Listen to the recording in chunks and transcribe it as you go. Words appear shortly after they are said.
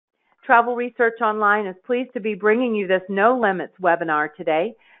Travel Research Online is pleased to be bringing you this No Limits webinar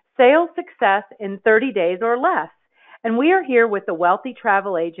today, Sales Success in 30 Days or Less. And we are here with the wealthy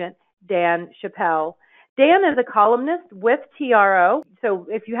travel agent, Dan Chappell. Dan is a columnist with TRO, so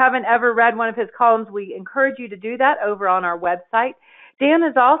if you haven't ever read one of his columns, we encourage you to do that over on our website. Dan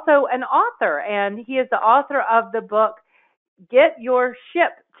is also an author, and he is the author of the book, Get Your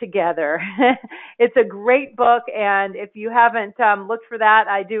Ship Together. It's a great book, and if you haven't looked for that,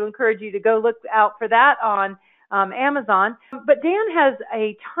 I do encourage you to go look out for that on Amazon. But Dan has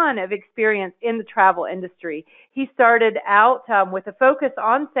a ton of experience in the travel industry. He started out with a focus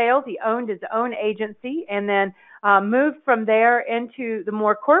on sales. He owned his own agency and then moved from there into the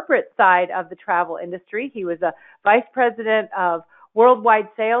more corporate side of the travel industry. He was a vice president of worldwide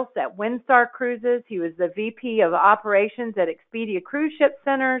sales at Windstar Cruises. He was the VP of operations at Expedia Cruise Ship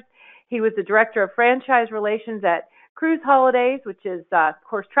Centers. He was the director of franchise relations at Cruise Holidays, which is, of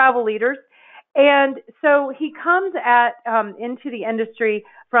course, Travel Leaders. And so he comes into the industry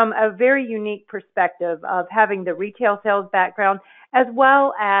from a very unique perspective of having the retail sales background as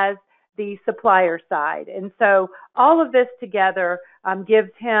well as the supplier side. And so all of this together gives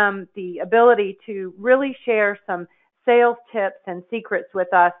him the ability to really share some sales tips and secrets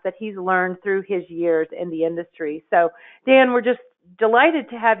with us that he's learned through his years in the industry. So, Dan, we're just delighted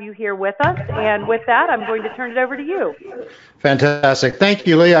to have you here with us. And with that, I'm going to turn it over to you. Fantastic. Thank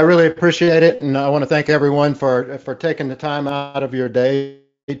you, Lee. I really appreciate it. And I want to thank everyone for taking the time out of your day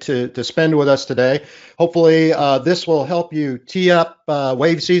to spend with us today. Hopefully, this will help you tee up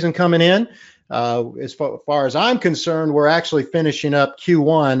wave season coming in. As far as I'm concerned, we're actually finishing up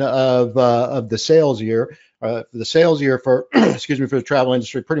Q1 of the sales year. The sales year for for the travel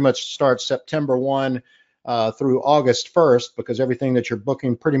industry pretty much starts September 1 through August 1st, because everything that you're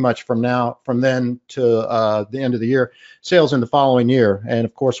booking pretty much from then to the end of the year, sales in the following year. And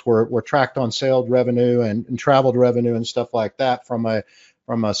of course, we're tracked on sales revenue and traveled revenue and stuff like that from a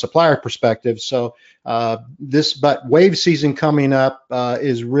supplier perspective. So but wave season coming up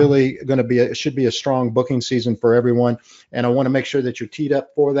is really going to be should be a strong booking season for everyone. And I want to make sure that you're teed up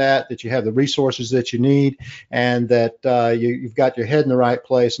for that you have the resources that you need, and that you've got your head in the right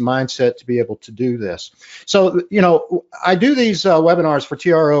place, mindset to be able to do this. So, I do these webinars for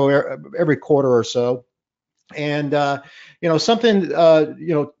TRO every quarter or so. And, something,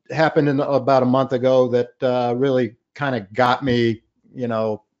 happened about a month ago that really kind of got me,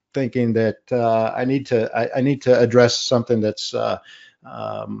 thinking that I need to address something that's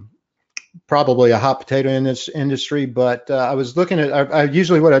probably a hot potato in this industry. But I was looking at, I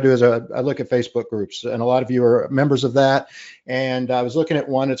usually what I do is I look at Facebook groups, and a lot of you are members of that. And I was looking at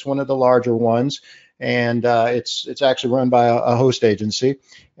one. It's one of the larger ones, and it's actually run by a host agency.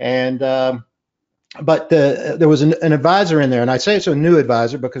 And but there was an advisor in there, and I say it's a new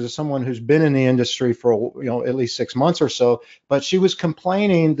advisor because it's someone who's been in the industry for at least 6 months or so. But she was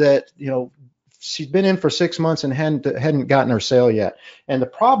complaining that she'd been in for 6 months and hadn't gotten her sale yet. And the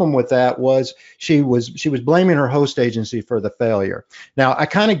problem with that was she was blaming her host agency for the failure. Now I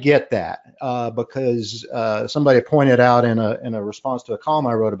kind of get that because somebody pointed out in a response to a column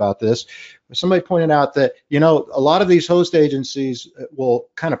I wrote about this. Somebody pointed out that a lot of these host agencies will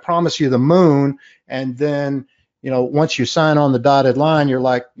kind of promise you the moon, and then once you sign on the dotted line, you're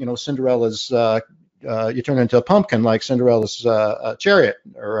like Cinderella's. You turn into a pumpkin like Cinderella's chariot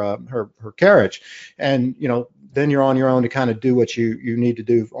or her carriage, and then you're on your own to kind of do what you need to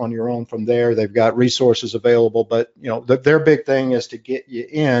do on your own from there. They've got resources available, but their big thing is to get you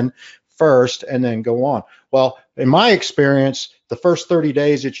in first and then go on. Well, in my experience, the first 30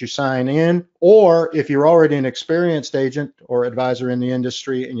 days that you sign in, or if you're already an experienced agent or advisor in the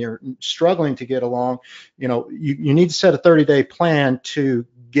industry and you're struggling to get along, you need to set a 30-day plan to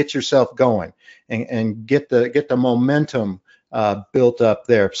get yourself going and get the momentum built up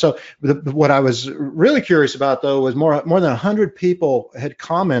there. So what I was really curious about, though, was more than 100 people had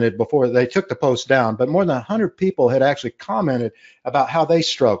commented before they took the post down, but more than 100 people had actually commented about how they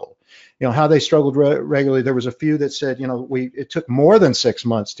struggled. How they struggled regularly. There was a few that said, it took more than 6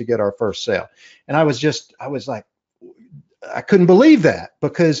 months to get our first sale. And I was like, I couldn't believe that,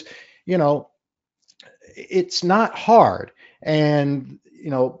 because, it's not hard. And,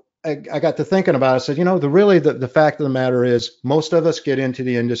 I got to thinking about it. I said, the fact of the matter is, most of us get into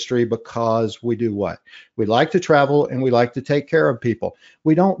the industry because we do what? We like to travel and we like to take care of people.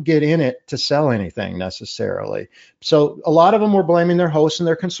 We don't get in it to sell anything necessarily. So a lot of them were blaming their hosts and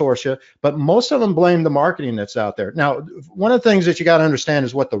their consortia, but most of them blame the marketing that's out there. Now, one of the things that you got to understand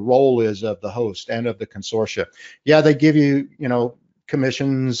is what the role is of the host and of the consortia. Yeah, they give you,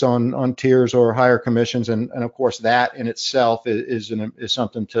 commissions on tiers or higher commissions, and of course that in itself is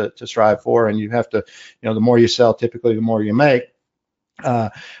something to strive for. And you have to, the more you sell, typically the more you make.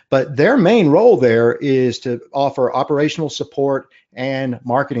 But their main role there is to offer operational support and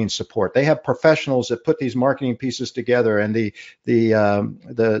marketing support. They have professionals that put these marketing pieces together, and the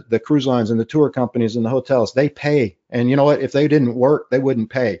cruise lines and the tour companies and the hotels, they pay. And you know what? If they didn't work, they wouldn't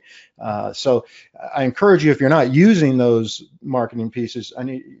pay. So I encourage you, if you're not using those marketing pieces, I'm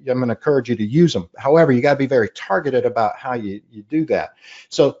going to encourage you to use them. However, you got to be very targeted about how you do that.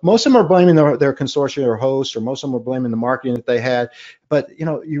 So most of them are blaming their consortium or hosts, or most of them are blaming the marketing that they had. But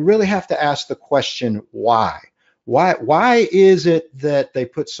you really have to ask the question, why? Why is it that they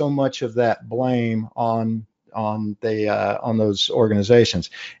put so much of that blame on those organizations?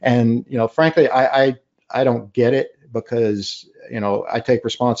 And frankly, I don't get it, because I take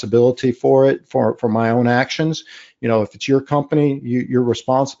responsibility for it, for my own actions. If it's your company, you're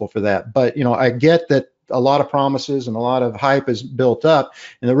responsible for that. But I get that a lot of promises and a lot of hype is built up,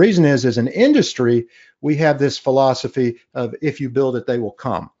 and the reason is, as an industry, we have this philosophy of, if you build it, they will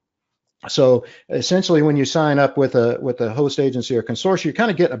come. So essentially, when you sign up with a host agency or consortium, you're kind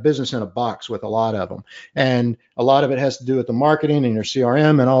of getting a business in a box with a lot of them. And a lot of it has to do with the marketing and your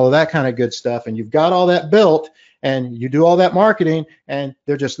CRM and all of that kind of good stuff. And you've got all that built, and you do all that marketing, and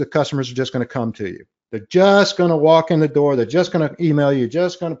the customers are just going to come to you. They're just going to walk in the door. They're just going to email you,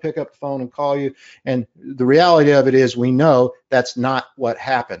 just going to pick up the phone and call you. And the reality of it is, we know that's not what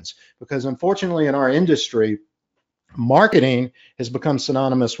happens, because unfortunately in our industry, marketing has become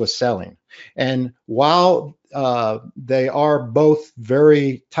synonymous with selling. And while they are both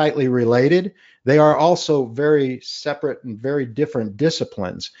very tightly related, they are also very separate and very different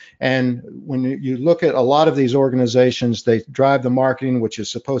disciplines. And when you look at a lot of these organizations, they drive the marketing, which is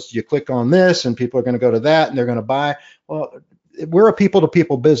supposed to, you click on this and people are going to go to that and they're going to buy. Well, we're a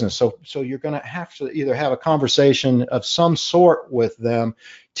people-to-people business, so you're going to have to either have a conversation of some sort with them,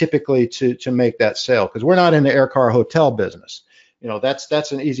 typically to make that sale, because we're not in the air car hotel business.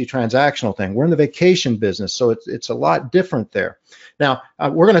 That's an easy transactional thing. We're in the vacation business, so it's a lot different there. Now,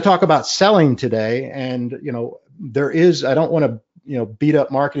 we're going to talk about selling today, and there is, I don't want to beat up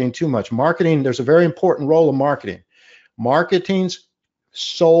marketing too much. Marketing, there's a very important role of marketing. Marketing's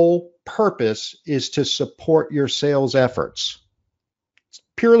sole purpose is to support your sales efforts.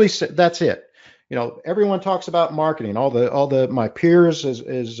 Purely, that's it. Everyone talks about marketing. My peers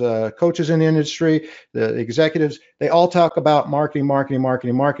as coaches in the industry, the executives, they all talk about marketing.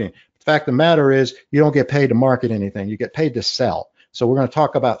 The fact of the matter is, you don't get paid to market anything. You get paid to sell. So we're going to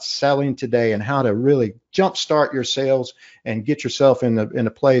talk about selling today, and how to really jumpstart your sales and get yourself in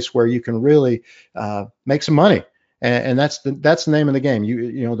a place where you can really make some money. And that's the name of the game.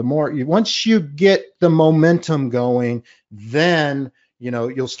 Once you get the momentum going, then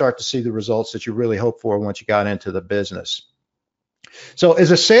you'll start to see the results that you really hope for once you got into the business. So as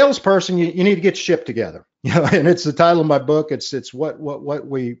a salesperson, you need to get your ship together. And it's the title of my book. It's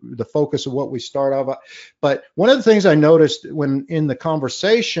the focus of what we start off. But one of the things I noticed when in the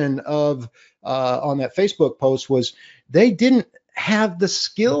conversation of on that Facebook post was, they didn't have the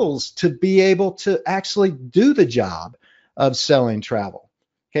skills to be able to actually do the job of selling travel.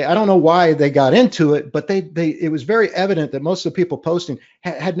 Okay, I don't know why they got into it, but it was very evident that most of the people posting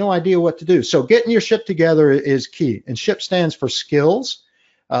had no idea what to do. So getting your ship together is key. And SHIP stands for skills,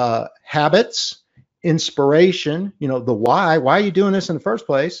 habits, inspiration, the why. Why are you doing this in the first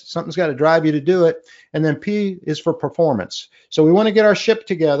place? Something's got to drive you to do it. And then P is for performance. So we want to get our ship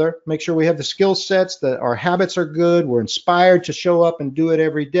together, make sure we have the skill sets, that our habits are good, we're inspired to show up and do it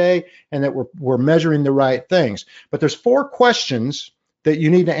every day, and that we're measuring the right things. But there's 4 questions that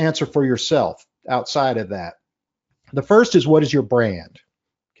you need to answer for yourself outside of that. The first is, what is your brand?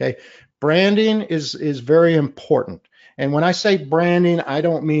 Okay, branding is very important. And when I say branding, I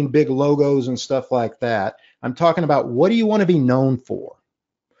don't mean big logos and stuff like that. I'm talking about, what do you want to be known for?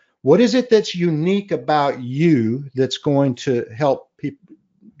 What is it that's unique about you that's going to help people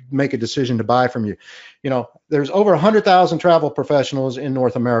make a decision to buy from you? There's over 100,000 travel professionals in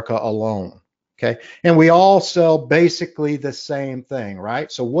North America alone. Okay, and we all sell basically the same thing,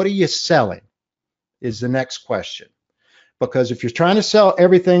 right? So what are you selling is the next question. Because if you're trying to sell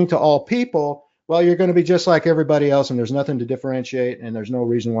everything to all people, well, you're going to be just like everybody else, and there's nothing to differentiate, and there's no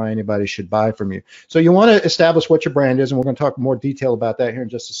reason why anybody should buy from you. So you want to establish what your brand is, and we're going to talk more detail about that here in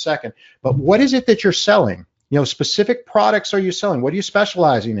just a second. But what is it that you're selling? Specific products are you selling? What are you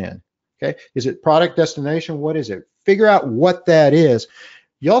specializing in? Okay, is it product, destination? What is it? Figure out what that is.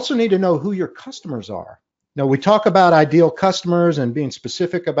 You also need to know who your customers are. Now, we talk about ideal customers and being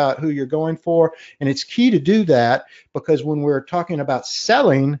specific about who you're going for, and it's key to do that because when we're talking about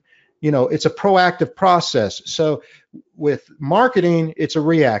selling, it's a proactive process. So with marketing, it's a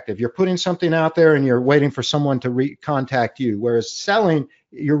reactive. You're putting something out there and you're waiting for someone to contact you, whereas selling,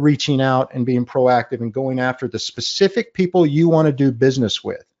 you're reaching out and being proactive and going after the specific people you want to do business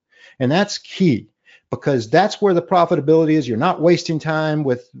with. And that's key, because that's where the profitability is. You're not wasting time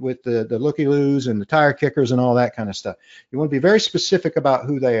with the looky-loos and the tire kickers and all that kind of stuff. You want to be very specific about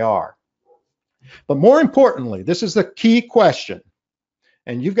who they are. But more importantly, this is the key question,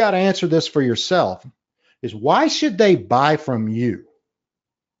 and you've got to answer this for yourself, is why should they buy from you?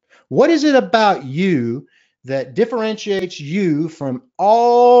 What is it about you that differentiates you from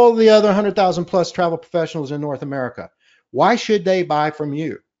all the other 100,000 plus travel professionals in North America? Why should they buy from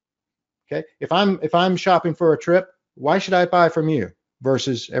you? Okay, if I'm shopping for a trip, why should I buy from you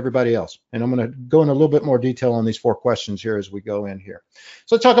versus everybody else? And I'm going to go in a little bit more detail on these 4 questions here as we go in here.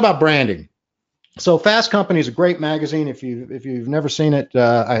 So let's talk about branding. So Fast Company is a great magazine. If you've never seen it,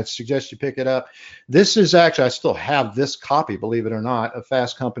 I suggest you pick it up. This is actually, I still have this copy, believe it or not, of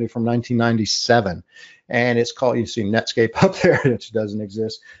Fast Company from 1997, and it's called, you see Netscape up there, which doesn't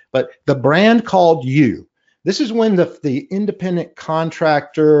exist, but the brand called You. This is when the independent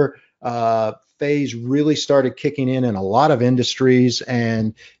contractor phase really started kicking in a lot of industries,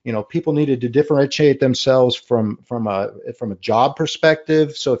 and people needed to differentiate themselves from a job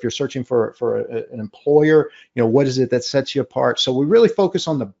perspective. So if you're searching for an employer, what is it that sets you apart? So we really focus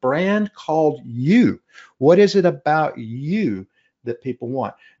on the brand called You. What is it about you that people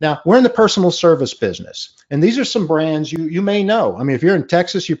want? Now, we're in the personal service business, and these are some brands you may know. I mean, if you're in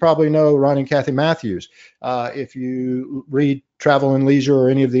Texas, you probably know Ronnie and Kathy Matthews. If you read Travel and Leisure or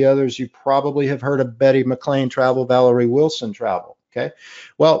any of the others, you probably have heard of Betty McLean Travel, Valerie Wilson Travel. Okay,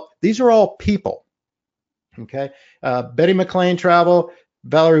 well, these are all people. Okay, Betty McLean Travel,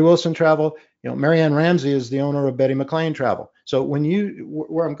 Valerie Wilson Travel. Marianne Ramsey is the owner of Betty McLean Travel. So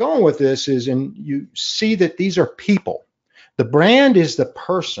where I'm going with this is, and you see that these are people. The brand is the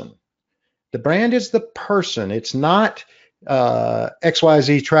person. The brand is the person. It's not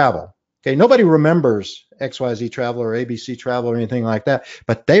XYZ Travel. Okay, nobody remembers XYZ Travel or ABC Travel or anything like that,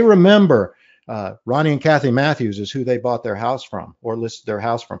 but they remember Ronnie and Kathy Matthews is who they bought their house from or listed their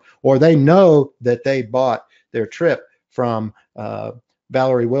house from, or they know that they bought their trip from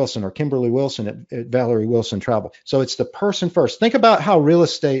Valerie Wilson or Kimberly Wilson at Valerie Wilson Travel. So it's the person first. Think about how real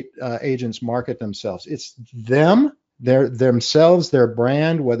estate agents market themselves. It's them. They're themselves, their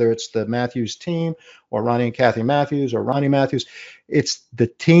brand, whether it's the Matthews team or Ronnie and Kathy Matthews or Ronnie Matthews. It's the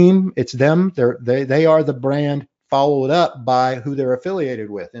team, it's them. They are the brand, followed up by who they're affiliated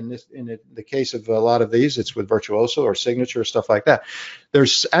with. In the case of a lot of these, it's with Virtuoso or Signature, stuff like that.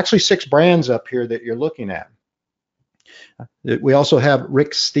 There's actually 6 brands up here that you're looking at. We also have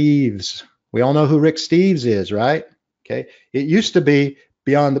Rick Steves. We all know who Rick Steves is, right? Okay. It used to be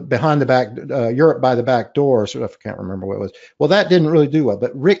behind the back, Europe by the back door. So I can't remember what it was. Well, that didn't really do well,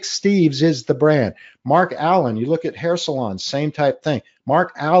 but Rick Steves is the brand. Mark Allen, you look at hair salons, same type thing.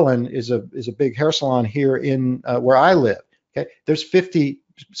 Mark Allen is a big hair salon here in where I live. Okay, there's 50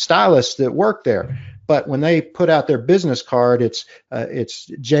 stylists that work there, but when they put out their business card, it's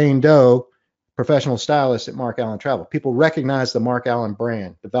Jane Doe, professional stylist at Mark Allen Travel. People recognize the Mark Allen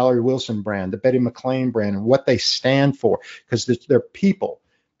brand, the Valerie Wilson brand, the Betty McLean brand, and what they stand for, because they're people.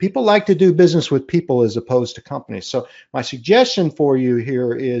 People like to do business with people as opposed to companies. So my suggestion for you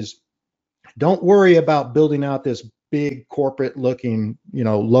here is, don't worry about building out this big corporate looking,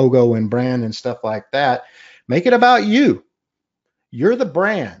 logo and brand and stuff like that. Make it about you. You're the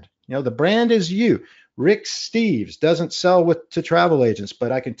brand. The brand is you. Rick Steves doesn't sell to travel agents,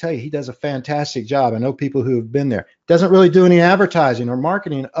 but I can tell you he does a fantastic job. I know people who have been there. Doesn't really do any advertising or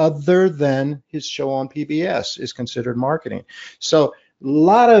marketing other than his show on PBS is considered marketing. So a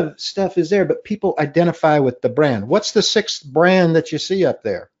lot of stuff is there, but people identify with the brand. What's the 6th brand that you see up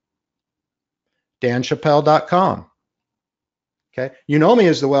there? DanChappelle.com. Okay, you know me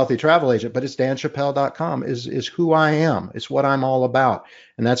as the Wealthy Travel Agent, but it's DanChappelle.com is who I am. It's what I'm all about,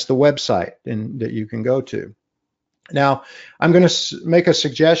 and that's the website that you can go to. Now, I'm going to make a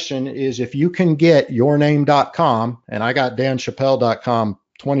suggestion: is if you can get yourname.com, and I got DanChappelle.com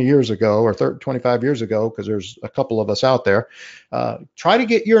 20 years ago or 25 years ago, because there's a couple of us out there. Try to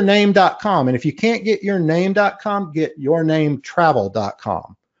get yourname.com, and if you can't get yourname.com, get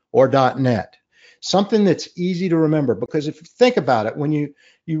yournametravel.com or .net. Something that's easy to remember, because if you think about it, when you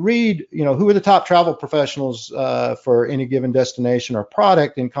read, who are the top travel professionals for any given destination or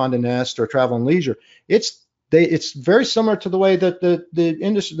product in Condé Nast or Travel and Leisure, it's it's very similar to the way that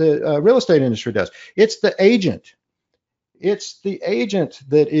the real estate industry does. It's the agent. It's the agent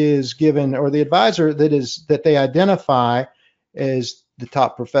that is given, or the advisor that they identify as the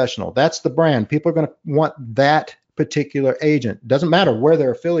top professional. That's the brand. People are going to want that particular agent. Doesn't matter where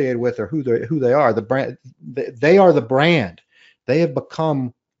they're affiliated with or who they are. The brand, they are the brand. They have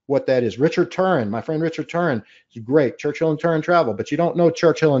become what that is. Richard Turin, my friend Richard Turin, is great. Churchill and Turin Travel, but you don't know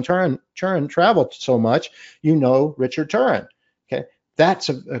Churchill and Turin Travel so much. You know Richard Turin. Okay, that's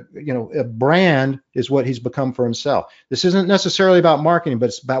a brand is what he's become for himself. This isn't necessarily about marketing, but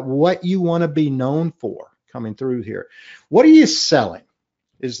it's about what you want to be known for coming through here. What are you selling?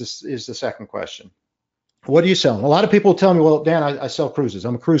 Is the second question. What are you selling? A lot of people tell me, well, Dan, I sell cruises.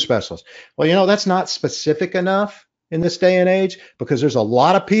 I'm a cruise specialist. Well, that's not specific enough in this day and age, because there's a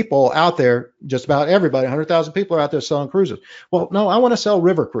lot of people out there, just about everybody, 100,000 people are out there selling cruises. Well, no, I want to sell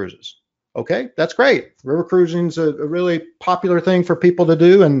river cruises. Okay, that's great. River cruising is a really popular thing for people to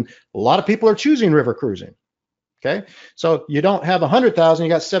do, and a lot of people are choosing river cruising. Okay, so you don't have 100,000,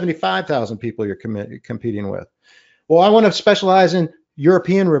 you got 75,000 people you're competing with. Well, I want to specialize in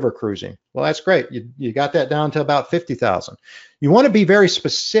European river cruising. Well, that's great. You got that down to about 50,000. You want to be very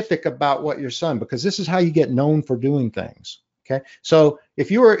specific about what you're selling, because this is how you get known for doing things. Okay, so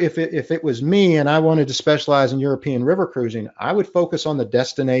if it was me and I wanted to specialize in European river cruising, I would focus on the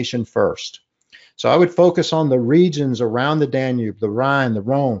destination first. So I would focus on the regions around the Danube, the Rhine, the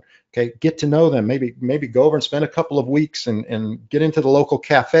Rhone. Okay, get to know them. Maybe go over and spend a couple of weeks and get into the local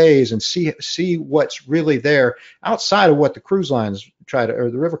cafes and see what's really there outside of what the cruise lines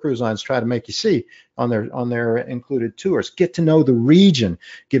the river cruise lines try to make you see on their included tours. Get to know the region,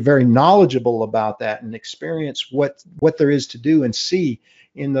 get very knowledgeable about that, and experience what there is to do and see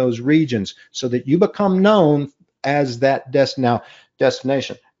in those regions, so that you become known as that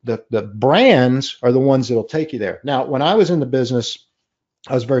destination. The brands are the ones that'll take you there. Now, when I was in the business,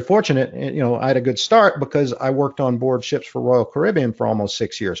 I was very fortunate. I had a good start because I worked on board ships for Royal Caribbean for almost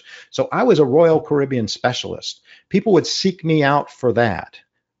 6 years. So I was a Royal Caribbean specialist. People would seek me out for that,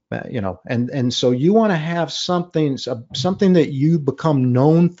 and so you want to have something that you become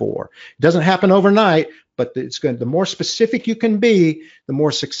known for. It doesn't happen overnight, but the more specific you can be, the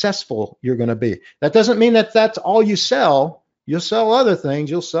more successful you're going to be. That doesn't mean that that's all you sell. You'll sell other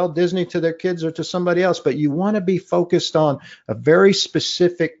things. You'll sell Disney to their kids or to somebody else, but you want to be focused on a very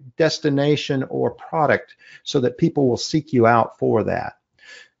specific destination or product so that people will seek you out for that.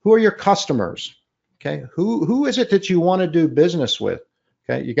 Who are your customers? Okay, who is it that you want to do business with?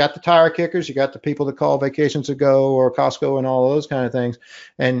 Okay, you got the tire kickers, you got the people that call Vacations to Go or Costco and all those kind of things.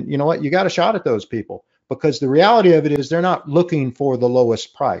 And you know what? You got a shot at those people. Because the reality of it is they're not looking for the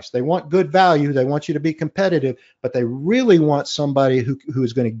lowest price. They want good value. They want you to be competitive, but they really want somebody who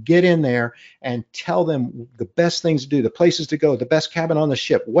is going to get in there and tell them the best things to do, the places to go, the best cabin on the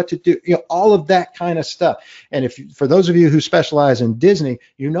ship, what to do, all of that kind of stuff. And for those of you who specialize in Disney,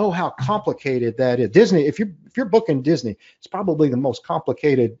 you know how complicated that is. Disney, if you're booking Disney, it's probably the most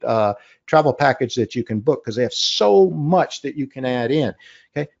complicated travel package that you can book, because they have so much that you can add in.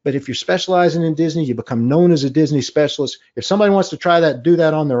 Okay, but if you're specializing in Disney, you become known as a Disney specialist. If somebody wants to do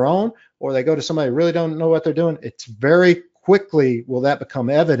that on their own, or they go to somebody who really don't know what they're doing, it's very quickly will that become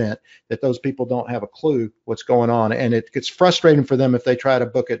evident that those people don't have a clue what's going on, and it gets frustrating for them if they try to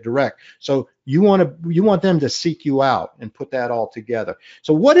book it direct. So you want them to seek you out and put that all together.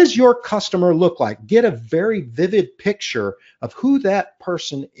 So what does your customer look like? Get a very vivid picture of who that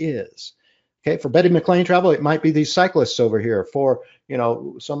person is. Okay, for Betty McLean Travel, it might be these cyclists over here. For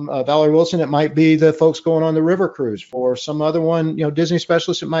some Valerie Wilson, it might be the folks going on the river cruise. For some other one, Disney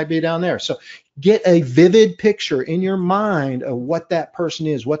specialist, it might be down there. So get a vivid picture in your mind of what that person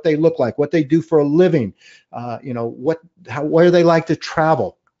is, what they look like, what they do for a living, where they like to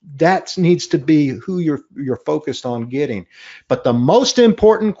travel. That needs to be who you're focused on getting. But the most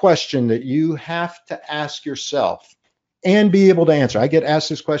important question that you have to ask yourself and be able to answer. I get asked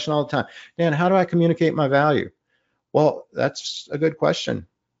this question all the time. Dan, how do I communicate my value? Well, that's a good question.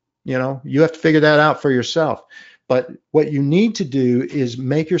 You have to figure that out for yourself. But what you need to do is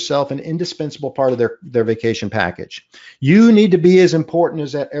make yourself an indispensable part of their vacation package. You need to be as important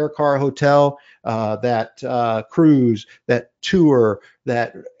as that air car hotel, that cruise, that tour,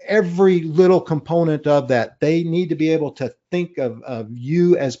 that every little component of that. They need to be able to think of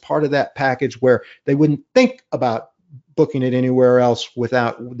you as part of that package, where they wouldn't think about booking it anywhere else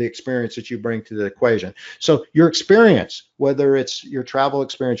without the experience that you bring to the equation. So your experience, whether it's your travel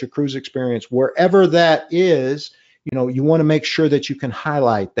experience, your cruise experience, wherever that is, you want to make sure that you can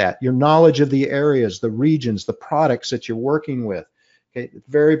highlight that. Your knowledge of the areas, the regions, the products that you're working with. Okay,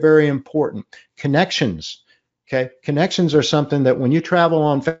 very, very important. Connections. Okay, connections are something that when you travel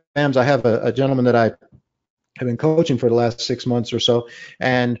on FAMs, I have a gentleman that I have been coaching for the last 6 months or so,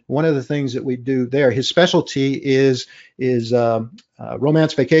 and one of the things that we do there, his specialty is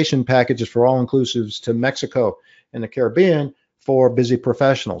romance vacation packages for all inclusives to Mexico and the Caribbean for busy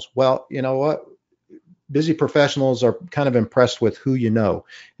professionals. Well, you know what? Busy professionals are kind of impressed with who you know.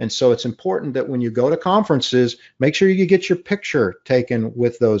 And so it's important that when you go to conferences, make sure you get your picture taken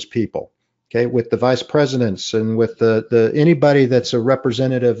with those people, okay, with the vice presidents and with the anybody that's a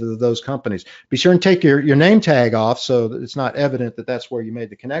representative of those companies. Be sure and take your name tag off so that it's not evident that that's where you made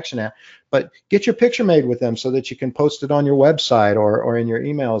the connection at, but get your picture made with them so that you can post it on your website or in your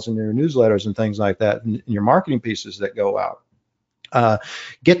emails and your newsletters and things like that, and your marketing pieces that go out.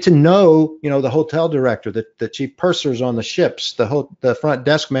 Get to know, the hotel director, the chief pursers on the ships, the front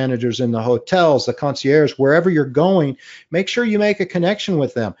desk managers in the hotels, the concierge, wherever you're going. Make sure you make a connection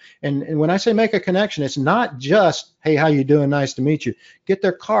with them. And when I say make a connection, it's not just, hey, how you doing? Nice to meet you. Get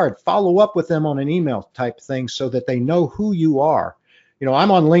their card, follow up with them on an email type thing so that they know who you are.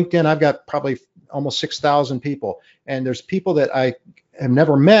 I'm on LinkedIn. I've got probably almost 6,000 people, and there's people that I have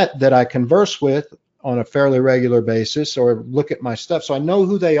never met that I converse with on a fairly regular basis or look at my stuff. So I know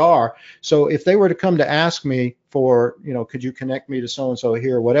who they are. So if they were to come to ask me for, could you connect me to so-and-so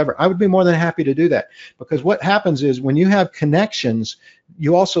here or whatever, I would be more than happy to do that. Because what happens is when you have connections,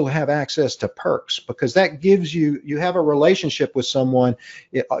 you also have access to perks, because that gives you have a relationship with someone.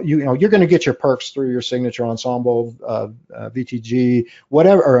 You're going to get your perks through your Signature Ensemble, VTG,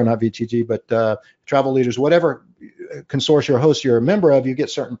 whatever, or not VTG, but Travel Leaders, whatever consortium or host you're a member of, you get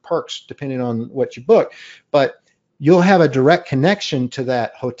certain perks depending on what you book. But you'll have a direct connection to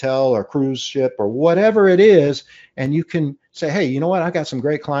that hotel or cruise ship or whatever it is, and you can say, hey, you know what? I got some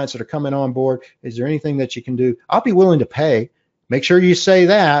great clients that are coming on board. Is there anything that you can do? I'll be willing to pay. Make sure you say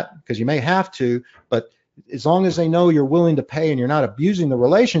that, because you may have to, but as long as they know you're willing to pay and you're not abusing the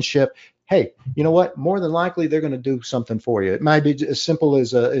relationship, hey, you know what? More than likely they're going to do something for you. It might be as simple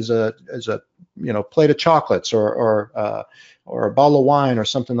as a plate of chocolates or a bottle of wine or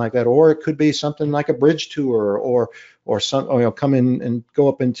something like that, or it could be something like a bridge tour or some come in and go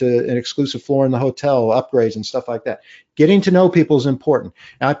up into an exclusive floor in the hotel, upgrades and stuff like that. Getting to know people is important.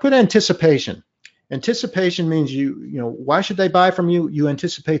 Now I put anticipation. Anticipation means why should they buy from you? You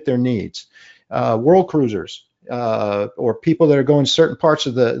anticipate their needs. World cruisers. Or people that are going certain parts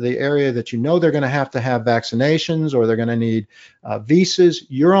of the area that they're going to have vaccinations or they're going to need visas.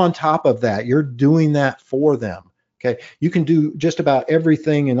 You're on top of that. You're doing that for them. Okay, you can do just about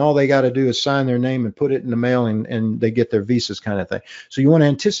everything, and all they got to do is sign their name and put it in the mail, and they get their visas, kind of thing. So you want to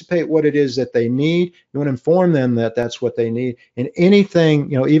anticipate what it is that they need. You want to inform them that that's what they need. And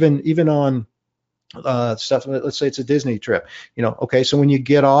anything, even on stuff. Let's say it's a Disney trip. Okay, so when you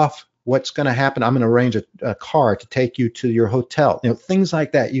get off, what's going to happen? I'm going to arrange a car to take you to your hotel. Things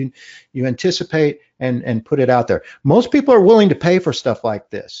like that. You anticipate and put it out there. Most people are willing to pay for stuff like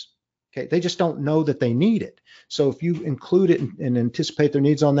this. Okay, they just don't know that they need it. So if you include it and anticipate their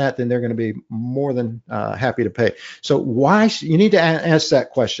needs on that, then they're going to be more than happy to pay. So you need to ask that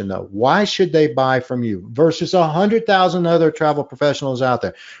question though. Why should they buy from you versus 100,000 other travel professionals out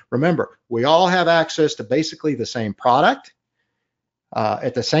there? Remember, we all have access to basically the same product.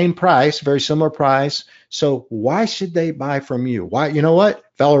 At the same price, very similar price. So why should they buy from you? Why? You know what?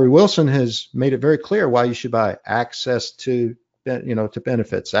 Valerie Wilson has made it very clear why you should buy: access to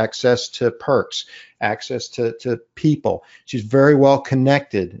benefits, access to perks, access to people. She's very well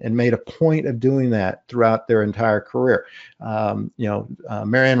connected and made a point of doing that throughout their entire career.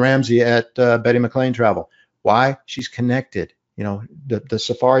 Marianne Ramsey at Betty McLean Travel. Why? She's connected. The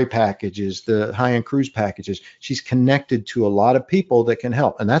safari packages, the high-end cruise packages, she's connected to a lot of people that can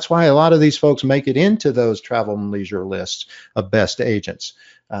help. And that's why a lot of these folks make it into those travel and leisure lists of best agents,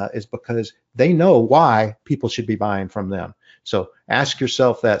 is because they know why people should be buying from them. So ask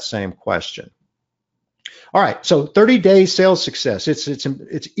yourself that same question. All right, so 30-day sales success.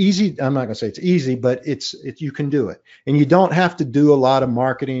 It's easy. I'm not going to say it's easy, but you can do it. And you don't have to do a lot of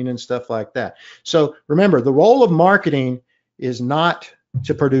marketing and stuff like that. So remember, the role of marketing is not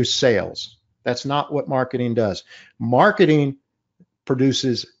to produce sales. That's not what marketing does. Marketing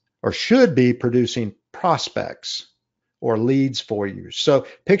produces, or should be producing, prospects or leads for you. So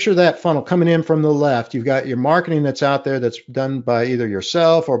picture that funnel coming in from the left. You've got your marketing that's out there that's done by either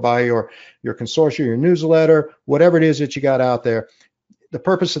yourself or by your consortium, your newsletter, whatever it is that you got out there. The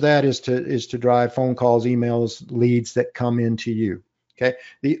purpose of that is to drive phone calls, emails, leads that come into you. Okay.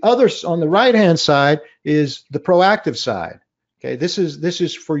 The other, on the right-hand side, is the proactive side. Okay, this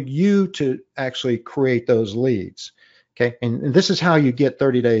is for you to actually create those leads. Okay, and this is how you get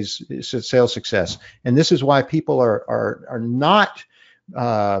 30 days sales success, and this is why people are not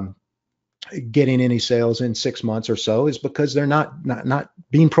getting any sales in 6 months or so, is because they're not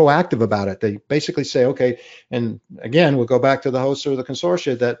being proactive about it. They basically say, okay, and again, we'll go back to the host or the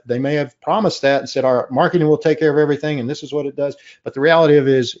consortia, that they may have promised that and said our marketing will take care of everything and this is what it does, but the reality of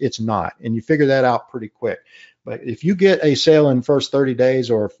it is it's not, and you figure that out pretty quick. But if you get a sale in first 30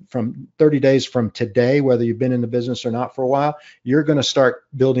 days or from 30 days from today, whether you've been in the business or not for a while, you're going to start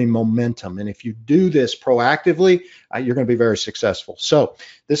building momentum. And if you do this proactively, you're going to be very successful. So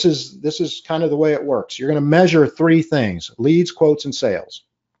this is kind of the way it works. You're going to measure 3 things: leads, quotes, and sales.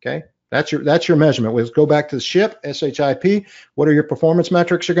 Okay. That's your measurement. Let's go back to the SHIP, SHIP. What are your performance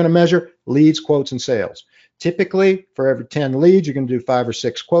metrics you're going to measure? Leads, quotes, and sales. Typically, for every 10 leads, you can do 5 or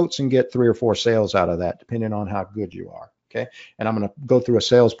 6 quotes and get 3 or 4 sales out of that, depending on how good you are. Okay, and I'm going to go through a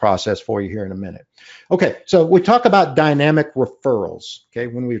sales process for you here in a minute. Okay, so we talk about dynamic referrals. Okay,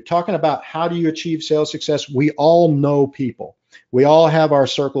 when we're talking about how do you achieve sales success, we all know people. We all have our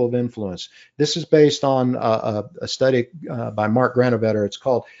circle of influence. This is based on a study by Mark Granovetter. It's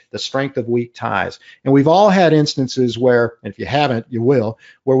called The Strength of Weak Ties. And we've all had instances where, and if you haven't, you will,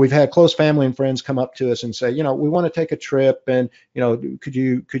 where we've had close family and friends come up to us and say, you know, we want to take a trip, and, you know, could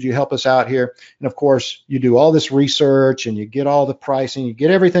you help us out here? And of course, you do all this research and you get all the pricing, you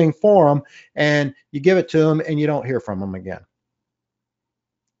get everything for them, and you give it to them and you don't hear from them again.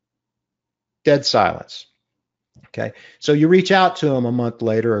 Dead silence. Okay, so you reach out to them a month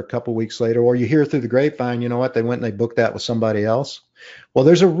later or a couple weeks later, or you hear through the grapevine, you know what, they went and they booked that with somebody else. Well,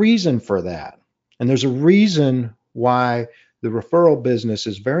 there's a reason for that. And there's a reason why the referral business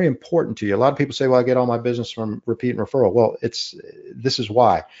is very important to you. A lot of people say, well, I get all my business from repeat and referral. Well, this is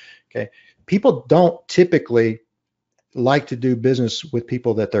why. Okay, people don't typically like to do business with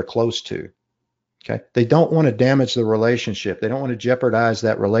people that they're close to. Okay, they don't want to damage the relationship. They don't want to jeopardize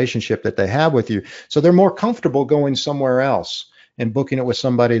that relationship that they have with you. So they're more comfortable going somewhere else and booking it with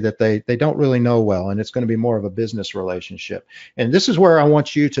somebody that they don't really know well, and it's going to be more of a business relationship. And this is where I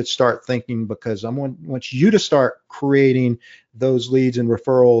want you to start thinking, because I want you to start creating those leads and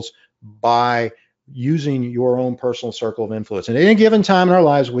referrals by using your own personal circle of influence. And at any given time in our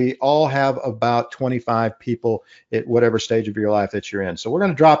lives, we all have about 25 people at whatever stage of your life that you're in. So we're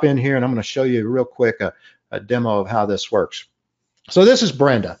going to drop in here and I'm going to show you real quick a demo of how this works. So this is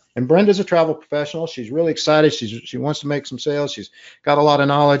Brenda, and Brenda's a travel professional. She's really excited. She wants to make some sales. She's got a lot of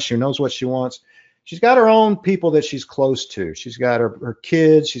knowledge. She knows what she wants. She's got her own people that she's close to. She's got her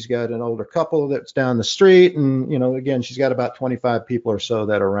kids. She's got an older couple that's down the street. And, you know, again, she's got about 25 people or so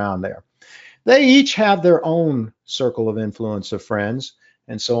that are around there. They each have their own circle of influence of friends,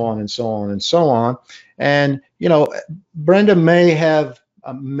 and so on and so on and so on. And, you know, Brenda may have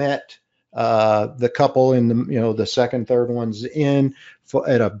met the couple in the, you know, the second, third ones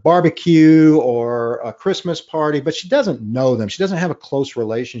at a barbecue or a Christmas party, but she doesn't know them. She doesn't have a close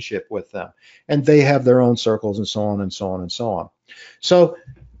relationship with them. And they have their own circles and so on and so on and so on. So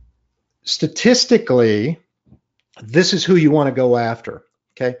statistically, this is who you want to go after.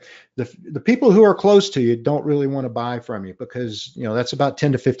 Okay, the people who are close to you don't really want to buy from you, because, you know, that's about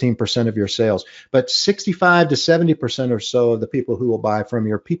 10 to 15% of your sales. But 65 to 70% or so of the people who will buy from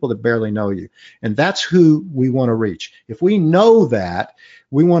you are people that barely know you, and that's who we want to reach. If we know that,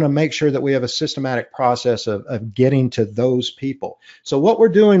 we want to make sure that we have a systematic process of getting to those people. So what we're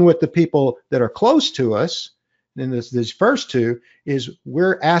doing with the people that are close to us in these first two is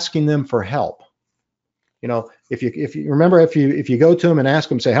we're asking them for help. You know, if you remember, if you go to them and ask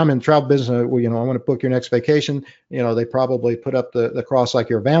them, say, I'm in the travel business, well, you know, I want to book your next vacation, you know, they probably put up the cross like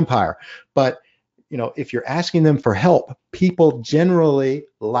you're a vampire. But, you know, if you're asking them for help, people generally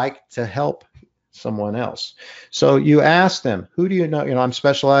like to help someone else. So you ask them, who do you know? You know, I'm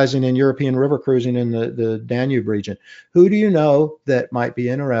specializing in European river cruising in the Danube region. Who do you know that might be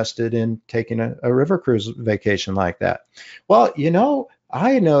interested in taking a river cruise vacation like that? Well, you know,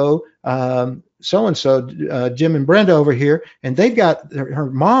 I know so-and-so, Jim and Brenda over here, and they've got, her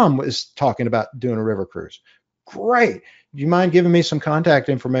mom was talking about doing a river cruise. Great. Do you mind giving me some contact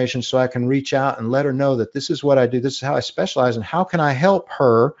information so I can reach out and let her know that this is what I do, this is how I specialize, and how can I help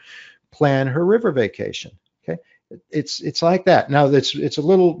her plan her river vacation? Okay. It's like that. Now it's a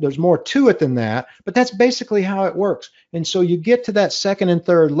little, there's more to it than that, but that's basically how it works. And so you get to that second and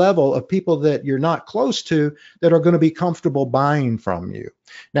third level of people that you're not close to that are going to be comfortable buying from you.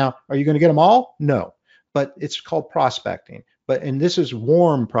 Now, are you going to get them all? No, but it's called prospecting. And this is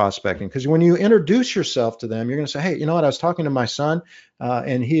warm prospecting, because when you introduce yourself to them, you're going to say, hey, you know what? I was talking to my son,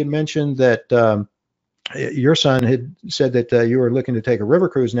 and he had mentioned that your son had said that you were looking to take a river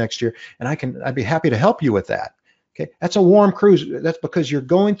cruise next year, and I'd be happy to help you with that. Okay, that's a warm cruise. That's because you're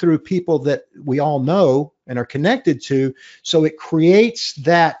going through people that we all know and are connected to. So it creates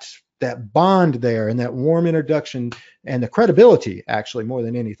that bond there and that warm introduction and the credibility, actually, more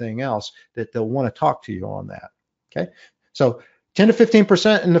than anything else, that they'll want to talk to you on that. Okay, so 10 to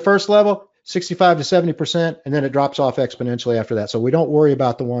 15% in the first level, 65 to 70%, and then it drops off exponentially after that. So we don't worry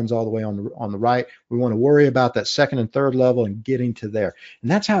about the ones all the way on the right. We want to worry about that second and third level and getting to there. And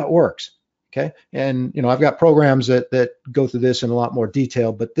that's how it works. Okay. And, I've got programs that go through this in a lot more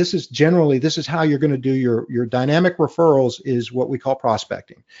detail, but this is how you're going to do your dynamic referrals, is what we call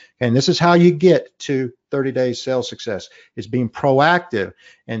prospecting. And this is how you get to 30 days sales success, is being proactive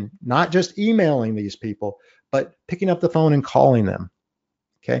and not just emailing these people, but picking up the phone and calling them.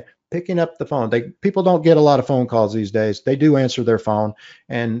 Okay. Picking up the phone. People don't get a lot of phone calls these days. They do answer their phone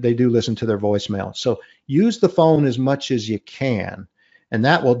and they do listen to their voicemail. So use the phone as much as you can. And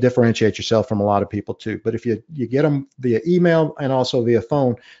that will differentiate yourself from a lot of people too. But if you get them via email and also via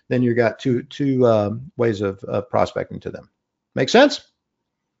phone, then you got two ways of prospecting to them. Make sense?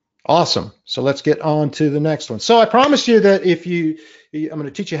 Awesome. So let's get on to the next one. So I promised you that I'm going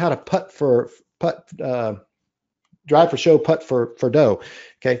to teach you how to drive for show, putt for dough.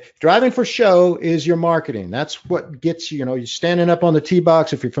 Okay, driving for show is your marketing. That's what gets you. You're standing up on the tee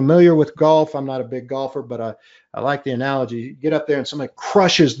box. If you're familiar with golf, I'm not a big golfer, but I like the analogy. You get up there and somebody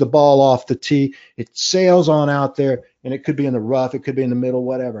crushes the ball off the tee. It sails on out there, and it could be in the rough, it could be in the middle,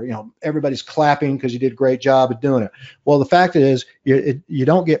 whatever. Everybody's clapping because you did a great job of doing it. Well, the fact is, you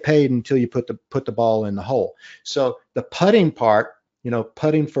don't get paid until you put the ball in the hole. So the putting part,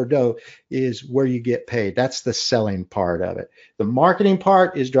 putting for dough, is where you get paid. That's the selling part of it. The marketing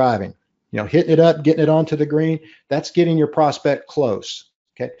part is driving, hitting it up, getting it onto the green. That's getting your prospect close.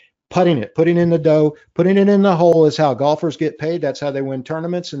 Okay. Putting in the dough, putting it in the hole is how golfers get paid. That's how they win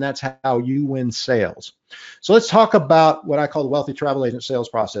tournaments, and that's how you win sales. So let's talk about what I call the Wealthy Travel Agent sales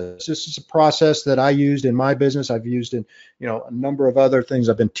process. This is a process that I used in my business. I've used in, a number of other things.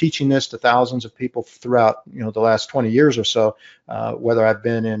 I've been teaching this to thousands of people throughout, the last 20 years or so, whether I've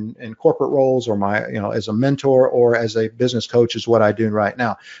been in corporate roles or as a mentor or as a business coach is what I do right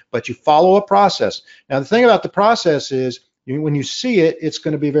now. But you follow a process. Now, the thing about the process is, when you see it, it's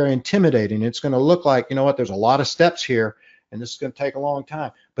going to be very intimidating. It's going to look like, there's a lot of steps here, and this is going to take a long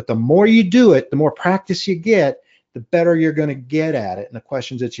time. But the more you do it, the more practice you get, the better you're going to get at it and the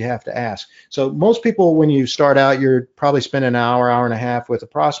questions that you have to ask. So most people, when you start out, you're probably spending an hour and a half with a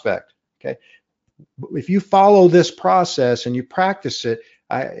prospect. Okay. If you follow this process and you practice it,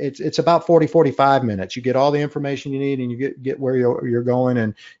 it's about 45 minutes. You get all the information you need, and you get where you're going,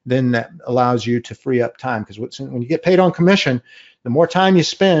 and then that allows you to free up time, because when you get paid on commission, the more time you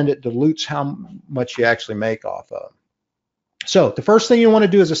spend, it dilutes how much you actually make off of. So the first thing you want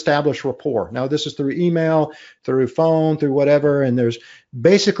to do is establish rapport. Now, this is through email, through phone, through whatever, and there's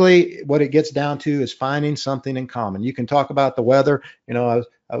basically what it gets down to is finding something in common. You can talk about the weather.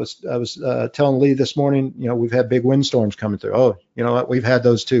 I was telling Lee this morning, we've had big windstorms coming through. Oh, you know what? We've had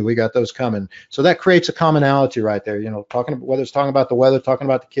those too. We got those coming. So that creates a commonality right there. Whether it's talking about the weather, talking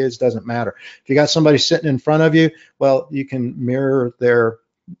about the kids, doesn't matter. If you got somebody sitting in front of you, well, you can mirror their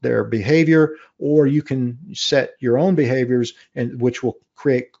behavior, or you can set your own behaviors, and which will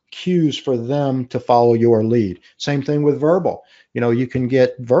create cues for them to follow your lead. Same thing with verbal. You can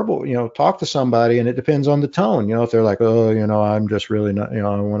get verbal, talk to somebody, and it depends on the tone. If they're like, oh, I'm just really not, I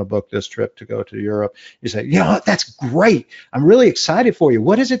want to book this trip to go to Europe. You say, that's great. I'm really excited for you.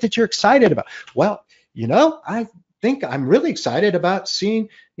 What is it that you're excited about? Well, I think I'm really excited about seeing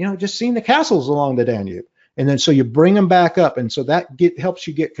the castles along the Danube. And then so you bring them back up, and so that helps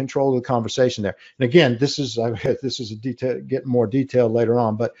you get control of the conversation there. And again, this is a detail, get more detailed later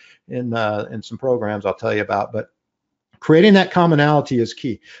on, but in some programs I'll tell you about. But creating that commonality is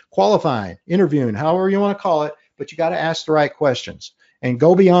key. Qualifying, interviewing, however you want to call it, but you got to ask the right questions and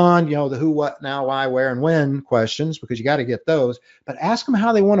go beyond the who, what, now, why, where, and when questions, because you got to get those. But ask them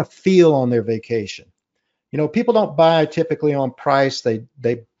how they want to feel on their vacation. People don't buy typically on price. They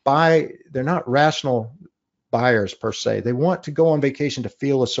buy. They're not rational buyers per se. They want to go on vacation to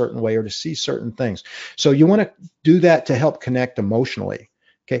feel a certain way or to see certain things. So you want to do that to help connect emotionally.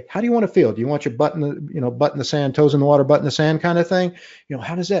 Okay, how do you want to feel? Do you want your butt in the sand, toes in the water, butt in the sand kind of thing?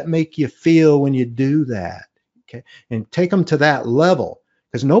 How does that make you feel when you do that? Okay, and take them to that level,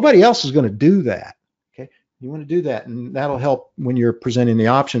 because nobody else is going to do that. Okay, you want to do that, and that'll help when you're presenting the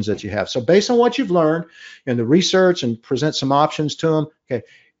options that you have. So based on what you've learned and the research, and present some options to them. Okay.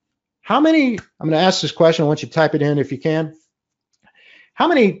 I'm going to ask this question. I want you to type it in if you can. How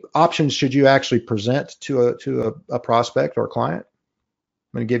many options should you actually present to a prospect or a client?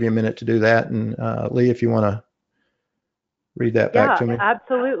 I'm going to give you a minute to do that. And Lee, if you want to read that back Yeah, to me?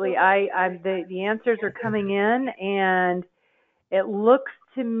 absolutely. The answers are coming in, and it looks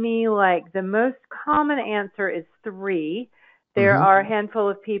to me like the most common answer is 3. There Mm-hmm. are a handful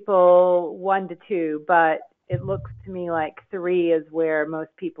of people 1 to 2, but it looks to me like 3 is where most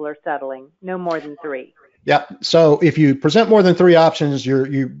people are settling. No more than 3. Yeah. So if you present more than 3 options,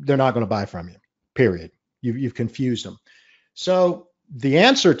 they're not going to buy from you. Period. You've confused them. So the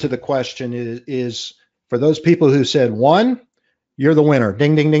answer to the question is for those people who said 1, you're the winner.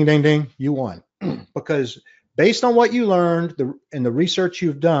 Ding, ding, ding, ding, ding. You won. Because based on what you learned and the research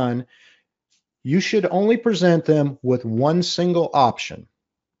you've done, you should only present them with one single option.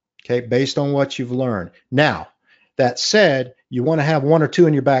 Okay, based on what you've learned. Now, that said, you want to have 1 or 2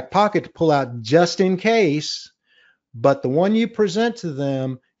 in your back pocket to pull out just in case, but the one you present to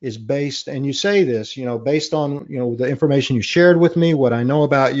them is based, and you say this, based on, the information you shared with me, what I know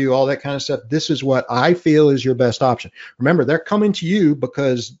about you, all that kind of stuff. This is what I feel is your best option. Remember, they're coming to you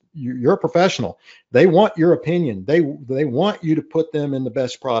because you're a professional. They want your opinion. They want you to put them in the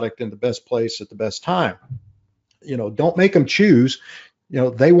best product in the best place at the best time. Don't make them choose.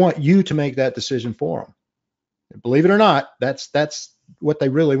 They want you to make that decision for them. Believe it or not, that's what they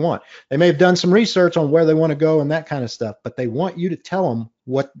really want. They may have done some research on where they want to go and that kind of stuff, but they want you to tell them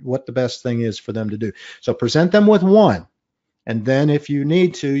what the best thing is for them to do. So present them with one, and then if you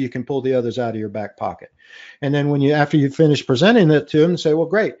need to, you can pull the others out of your back pocket. And then after you finish presenting it to them, say, well,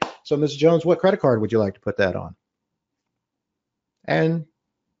 great. So Mrs. Jones, what credit card would you like to put that on? And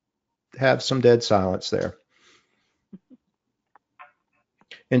have some dead silence there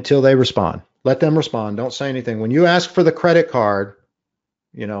until they respond. Let them respond. Don't say anything. When you ask for the credit card,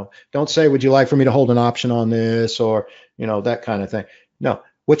 don't say, would you like for me to hold an option on this, or, that kind of thing. No,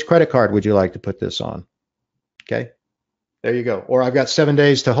 which credit card would you like to put this on? Okay, there you go. Or I've got 7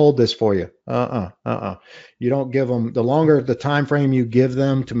 days to hold this for you. You don't give them, the longer the time frame you give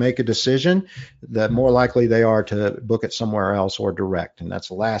them to make a decision, the more likely they are to book it somewhere else or direct. And that's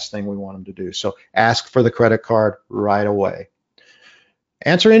the last thing we want them to do. So ask for the credit card right away.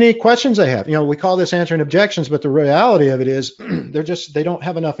 Answer any questions they have. We call this answering objections, but the reality of it is they don't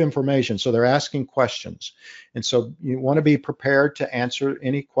have enough information. So they're asking questions. And so you want to be prepared to answer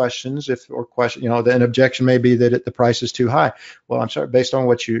any questions an objection may be that the price is too high. Well, I'm sorry, based on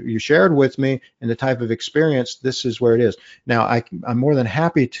what you shared with me and the type of experience, this is where it is. Now, I'm more than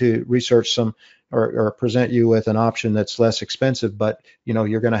happy to research some or present you with an option that's less expensive, but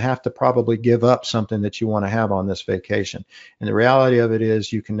you're going to have to probably give up something that you want to have on this vacation. And the reality of it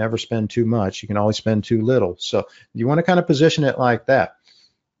is you can never spend too much. You can always spend too little. So you want to kind of position it like that.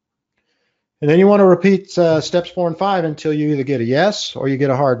 And then you want to repeat steps 4 and 5 until you either get a yes or you get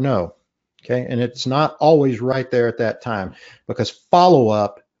a hard no. Okay. And it's not always right there at that time, because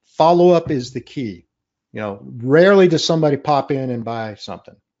follow-up is the key. Rarely does somebody pop in and buy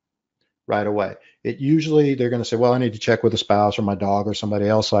something right away. It usually they're going to say, well, I need to check with a spouse or my dog or somebody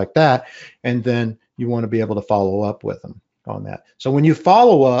else like that. And then you want to be able to follow up with them on that. So when you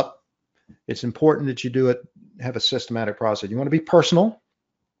follow up, it's important that you do it, have a systematic process. You want to be personal.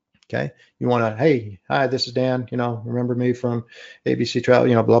 Okay. You want to, hey, hi, this is Dan, remember me from ABC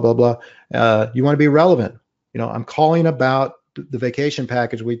Travel, blah, blah, blah. You want to be relevant. I'm calling about the vacation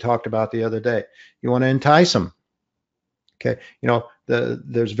package we talked about the other day. You want to entice them. Okay,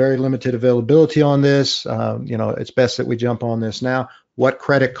 there's very limited availability on this. It's best that we jump on this now. What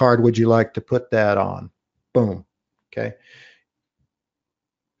credit card would you like to put that on? Boom. Okay.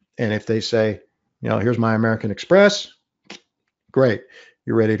 And if they say, here's my American Express, great,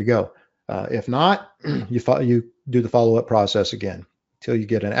 you're ready to go. If not, you do the follow-up process again until you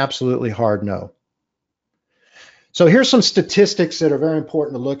get an absolutely hard no. So here's some statistics that are very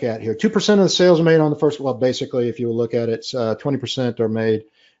important to look at here. 2% of the sales are made on the first, well, basically, if you look at it, 20% are made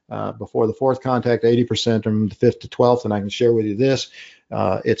before the 4th contact, 80% from the 5th to 12th, and I can share with you this.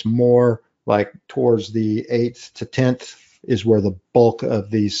 It's more like towards the 8th to 10th is where the bulk of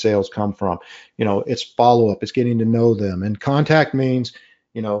these sales come from. It's follow-up, it's getting to know them. And contact means,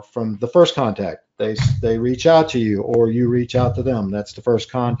 from the first contact, they reach out to you or you reach out to them. That's the first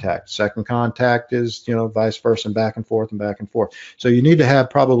contact. Second contact is, vice versa, and back and forth and back and forth. So you need to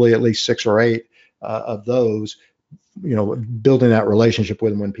have probably at least 6 or 8 of those, building that relationship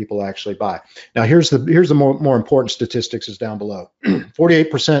with them when people actually buy. Now, here's the more important statistics is down below.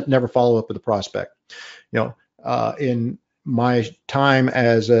 48% never follow up with a prospect. In my time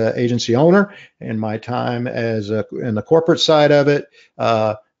as an agency owner and my time in the corporate side of it,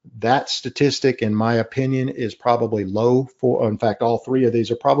 that statistic, in my opinion, is probably low in fact, all 3 of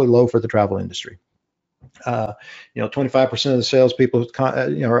these are probably low for the travel industry. 25% of the salespeople,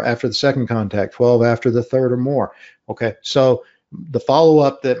 are after the second contact, 12 after the third or more. Okay, so the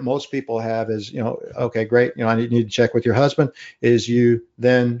follow-up that most people have is, okay, great, I need to check with your husband, is you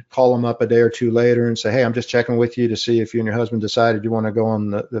then call them up a day or two later and say, hey, I'm just checking with you to see if you and your husband decided you want to go on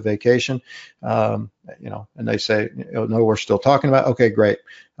the vacation. And they say, no, we're still talking about, okay, great.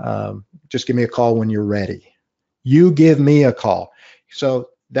 Just give me a call when you're ready. You give me a call. So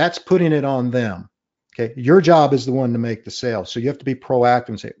that's putting it on them. Okay, your job is the one to make the sale. So you have to be proactive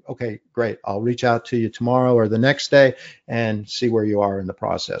and say, okay, great, I'll reach out to you tomorrow or the next day and see where you are in the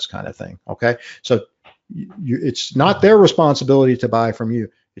process, kind of thing. Okay, so it's not their responsibility to buy from you.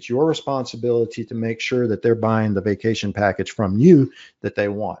 It's your responsibility to make sure that they're buying the vacation package from you that they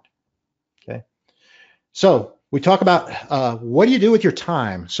want. Okay, so we talk about what do you do with your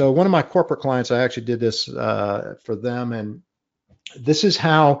time? So one of my corporate clients, I actually did this for them, and this is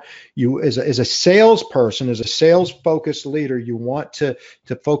how you, as a salesperson, as a sales-focused leader, you want to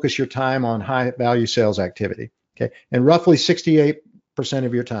focus your time on high-value sales activity. Okay, and roughly 68%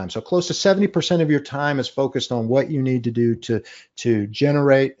 of your time, so close to 70% of your time is focused on what you need to do to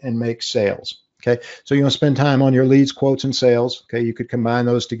generate and make sales. Okay, so you want to spend time on your leads, quotes, and sales. Okay, you could combine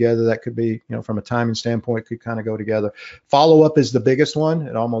those together. That could be, from a timing standpoint, could kind of go together. Follow up is the biggest one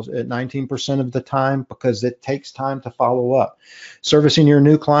at almost at 19% of the time, because it takes time to follow up. Servicing your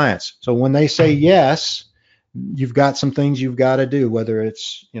new clients. So when they say yes, you've got some things you've got to do, whether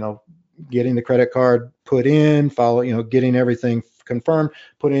it's, getting the credit card put in, getting everything confirmed,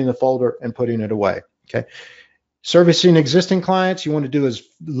 putting it in the folder and putting it away. Okay. Servicing existing clients, you want to do as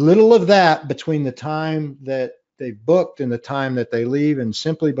little of that between the time that they've booked and the time that they leave, and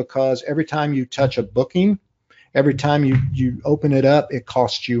simply because every time you touch a booking, every time you open it up, it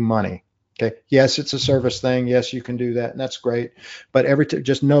costs you money. Okay, yes, it's a service thing. Yes, you can do that, and that's great. But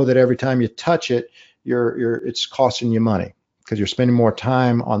just know that every time you touch it, it's costing you money, because you're spending more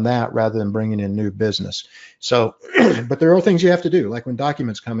time on that rather than bringing in new business. So, but there are things you have to do, like when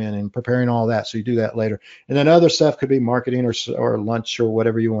documents come in and preparing all that. So you do that later. And then other stuff could be marketing or lunch or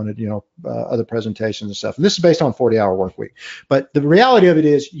whatever you wanted, other presentations and stuff. And this is based on 40-hour work week. But the reality of it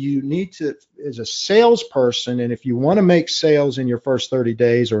is you need to, as a salesperson, and if you want to make sales in your first 30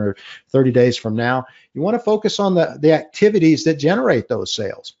 days or 30 days from now, you want to focus on the activities that generate those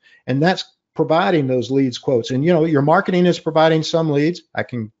sales. And that's providing those leads, quotes, and your marketing is providing some leads. I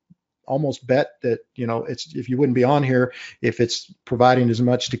can almost bet that it's, if you wouldn't be on here if it's providing as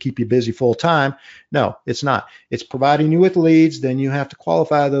much to keep you busy full time. No, it's not. It's providing you with leads. Then you have to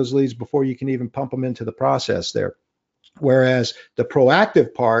qualify those leads before you can even pump them into the process there. Whereas the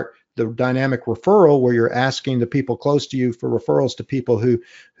proactive part, the dynamic referral, where you're asking the people close to you for referrals to people who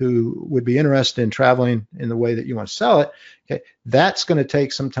would be interested in traveling in the way that you want to sell it, okay, that's going to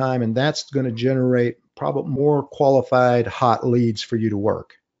take some time, and that's going to generate probably more qualified hot leads for you to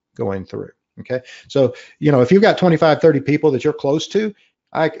work going through. Okay, so if you've got 25, 30 people that you're close to,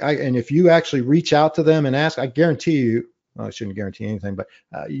 and if you actually reach out to them and ask, I guarantee you, well, I shouldn't guarantee anything, but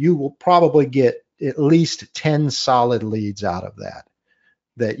you will probably get at least 10 solid leads out of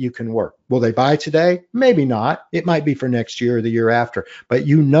that you can work. Will they buy today? Maybe not. It might be for next year or the year after, but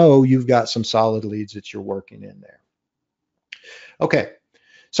you've got some solid leads that you're working in there. Okay,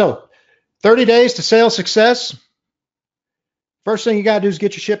 so 30 days to sales success. First thing you got to do is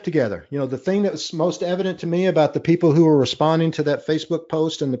get your ship together. The thing that was most evident to me about the people who were responding to that Facebook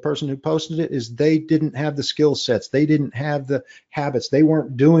post and the person who posted it is they didn't have the skill sets. They didn't have the habits. They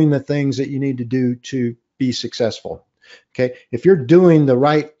weren't doing the things that you need to do to be successful. Okay, if you're doing the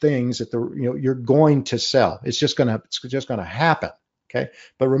right things you're going to sell. It's just gonna happen. Okay,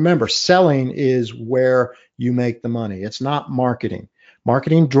 but remember, selling is where you make the money. It's not marketing.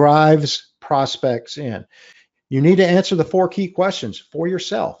 Marketing drives prospects in. You need to answer the 4 key questions for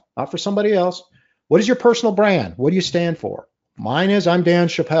yourself, not for somebody else. What is your personal brand? What do you stand for? Mine is, I'm Dan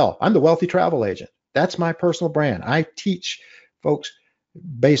Chappell. I'm the Wealthy Travel Agent. That's my personal brand. I teach folks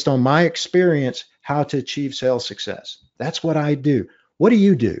based on my experience how to achieve sales success. That's what I do. What do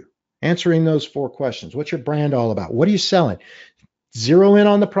you do? Answering those 4 questions. What's your brand all about? What are you selling? Zero in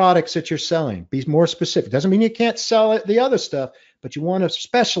on the products that you're selling. Be more specific. Doesn't mean you can't sell the other stuff, but you want to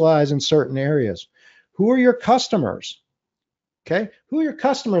specialize in certain areas. Who are your customers? Okay, who are your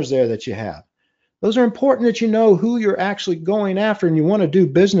customers there that you have? Those are important, that you know who you're actually going after and you want to do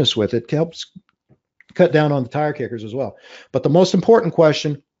business with. It helps cut down on the tire kickers as well. But the most important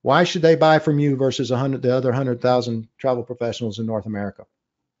question, why should they buy from you versus the other 100,000 travel professionals in North America?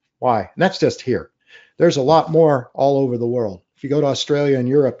 Why? And that's just here. There's a lot more all over the world. If you go to Australia and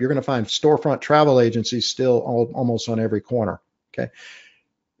Europe, you're going to find storefront travel agencies still almost on every corner. Okay.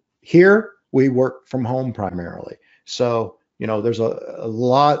 Here, we work from home primarily. So, there's a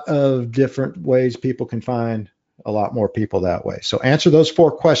lot of different ways people can find a lot more people that way. So answer those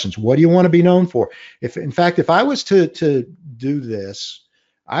 4 questions. What do you want to be known for? In fact, if I was to do this,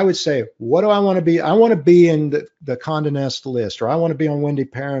 I would say, what do I want to be? I want to be in the Condé Nast list, or I want to be on Wendy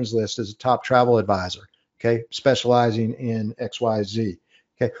Perrin's list as a top travel advisor, okay, specializing in XYZ.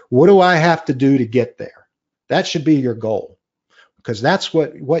 Okay, what do I have to do to get there? That should be your goal, because that's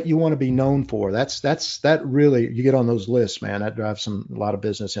what you want to be known for. That really, you get on those lists, man, that drives a lot of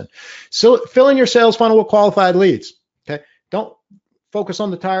business in. So filling your sales funnel with qualified leads. Okay, don't focus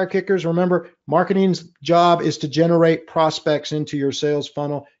on the tire kickers. Remember, marketing's job is to generate prospects into your sales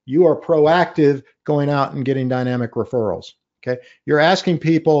funnel. You are proactive going out and getting dynamic referrals. Okay, you're asking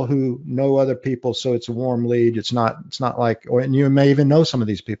people who know other people, so it's a warm lead. It's not like, and you may even know some of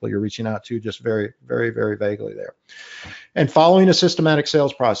these people you're reaching out to just very, very, very vaguely there. And following a systematic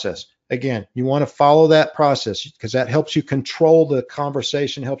sales process. Again, you want to follow that process, because that helps you control the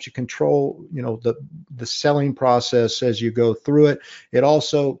conversation, helps you control, the selling process as you go through it. It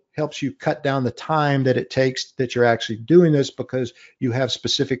also helps you cut down the time that it takes that you're actually doing this, because you have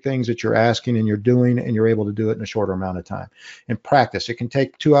specific things that you're asking and you're doing, and you're able to do it in a shorter amount of time. And practice. It can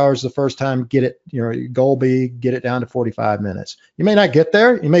take 2 hours the first time. Get it, goal be, get it down to 45 minutes. You may not get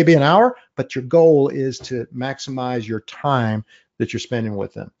there. You may be an hour, but your goal is to maximize your time that you're spending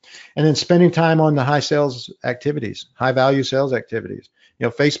with them. And then spending time on the high sales activities, high value sales activities.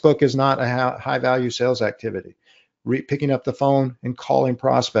 Facebook is not a high value sales activity. Picking up the phone and calling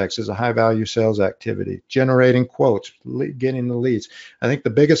prospects is a high value sales activity. Generating quotes, getting the leads. I think the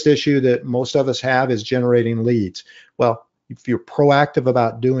biggest issue that most of us have is generating leads. Well, if you're proactive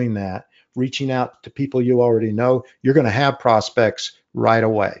about doing that, reaching out to people you already know, you're going to have prospects right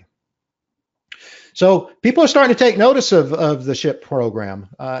away. So people are starting to take notice of the SHIP program.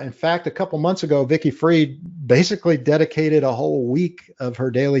 In fact, a couple months ago, Vicki Freed basically dedicated a whole week of her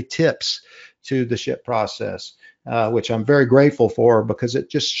daily tips to the SHIP process, which I'm very grateful for, because it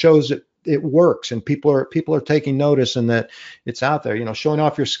just shows that it works, and people are taking notice, and that it's out there. Showing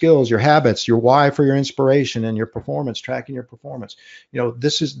off your skills, your habits, your why for your inspiration, and your performance, tracking your performance.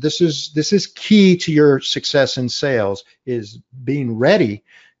 This is key to your success in sales, is being ready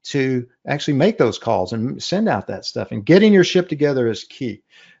to actually make those calls and send out that stuff, and getting your SHIP together is key.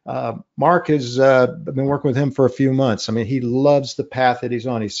 Mark has been working with him for a few months. I mean, he loves the path that he's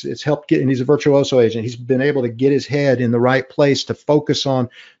on. It's helped get, and he's a virtuoso agent. He's been able to get his head in the right place to focus on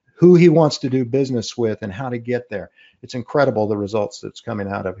who he wants to do business with and how to get there. It's incredible, the results that's coming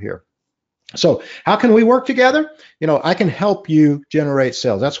out of here. So how can we work together? I can help you generate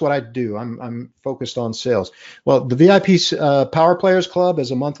sales. That's what I do. I'm focused on sales. Well, the VIP Power Players Club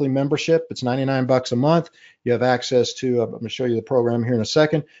is a monthly membership. It's $99 a month. You have access to, I'm going to show you the program here in a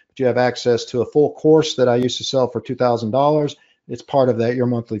second, but you have access to a full course that I used to sell for $2,000. It's part of that, your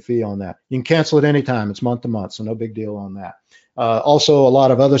monthly fee on that. You can cancel it anytime. It's month to month, so no big deal on that. Also, a lot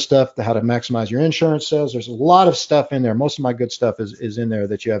of other stuff, how to maximize your insurance sales. There's a lot of stuff in there. Most of my good stuff is in there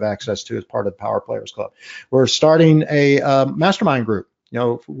that you have access to as part of the Power Players Club. We're starting a mastermind group.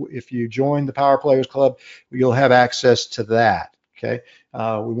 If you join the Power Players Club, you'll have access to that. Okay.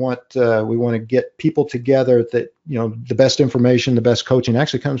 We want to get people together that, the best information, the best coaching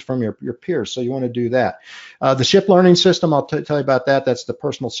actually comes from your peers. So you want to do that. The SHIP learning system, I'll tell you about that. That's the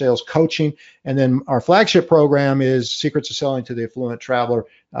personal sales coaching. And then our flagship program is Secrets of Selling to the Affluent Traveler.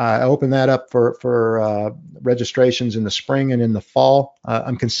 I opened that up for registrations in the spring and in the fall.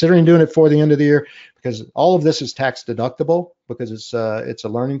 I'm considering doing it for the end of the year, because all of this is tax deductible, because it's a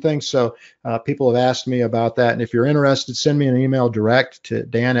learning thing. So people have asked me about that. And if you're interested, send me an email direct to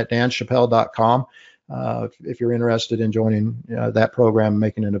dan@danchappell.com if you're interested in joining that program,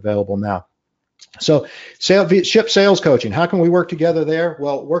 making it available now. So SHIP sales coaching, how can we work together there?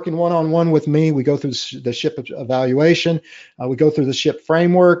 Well, working one-on-one with me, we go through the SHIP evaluation. We go through the SHIP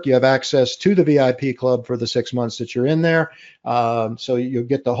framework. You have access to the VIP club for the 6 months that you're in there. So you'll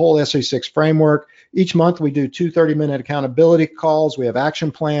get the whole SE6 framework. Each month we do 2 30-minute accountability calls. We have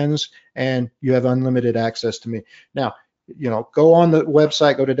action plans, and you have unlimited access to me. Now, go on the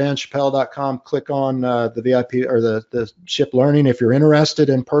website, go to danchappell.com, click on the VIP or the SHIP learning if you're interested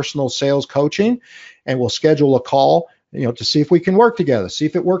in personal sales coaching, and we'll schedule a call, to see if we can work together, see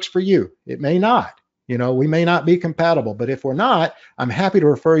if it works for you. It may not, we may not be compatible, but if we're not, I'm happy to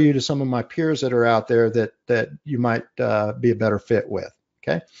refer you to some of my peers that are out there that you might be a better fit with.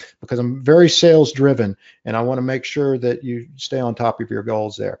 Okay, because I'm very sales driven and I want to make sure that you stay on top of your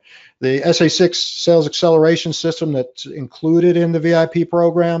goals there. The SA6 sales acceleration system that's included in the VIP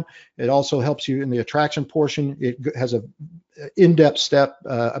program, it also helps you in the attraction portion. It has a in-depth step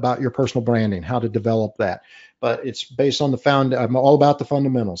about your personal branding, how to develop that. But it's based on I'm all about the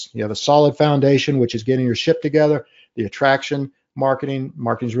fundamentals. You have a solid foundation, which is getting your ship together, the attraction, marketing.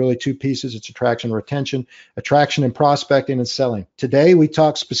 Marketing is really two pieces. It's attraction and retention, attraction and prospecting and selling. Today, we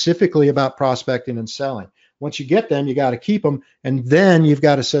talk specifically about prospecting and selling. Once you get them, you got to keep them, and then you've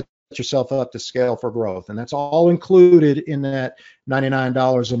got to set yourself up to scale for growth. And that's all included in that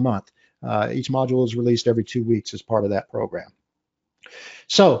 $99 a month. Each module is released every 2 weeks as part of that program.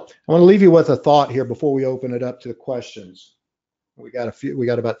 So I want to leave you with a thought here before we open it up to the questions. We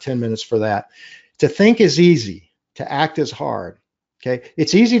got about 10 minutes for that. To think is easy, to act is hard. Okay,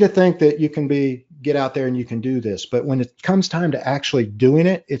 it's easy to think that you can get out there and you can do this, but when it comes time to actually doing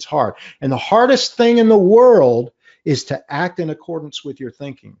it, it's hard. And the hardest thing in the world is to act in accordance with your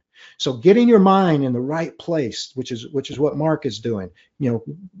thinking. So getting your mind in the right place, which is what Mark is doing,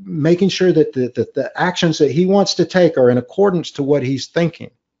 making sure that the actions that he wants to take are in accordance to what he's thinking.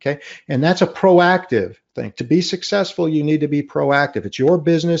 Okay, and that's a proactive thing. To be successful, you need to be proactive. It's your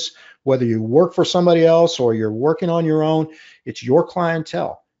business, whether you work for somebody else or you're working on your own. It's your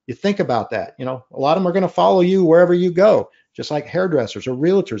clientele. You think about that. A lot of them are going to follow you wherever you go, just like hairdressers or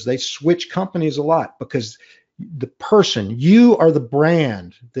realtors. They switch companies a lot because you are the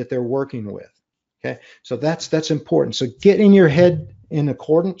brand that they're working with. Okay, so that's important. So get in your head in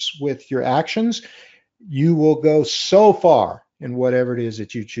accordance with your actions. You will go so far in whatever it is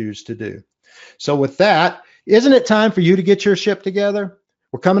that you choose to do. So with that, isn't it time for you to get your ship together?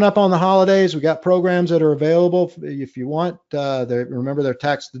 We're coming up on the holidays. We got programs that are available if you want. Remember, they're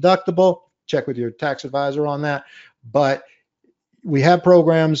tax deductible. Check with your tax advisor on that. But we have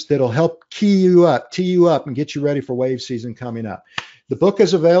programs that'll help tee you up, and get you ready for wave season coming up. The book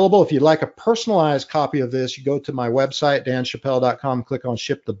is available. If you'd like a personalized copy of this, you go to my website, danchappell.com, click on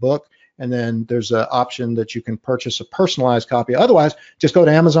Ship the Book, and then there's an option that you can purchase a personalized copy. Otherwise, just go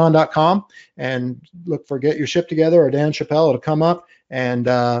to Amazon.com and look for Get Your Ship Together or Dan Chappell. It'll come up, and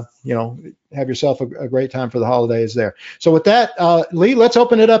have yourself a great time for the holidays there. So with that, Lee, let's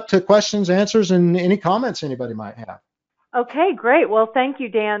open it up to questions, answers, and any comments anybody might have. Okay, great. Well, thank you,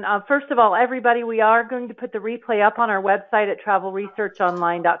 Dan. First of all, everybody, we are going to put the replay up on our website at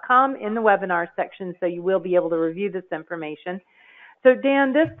travelresearchonline.com in the webinar section, so you will be able to review this information. So,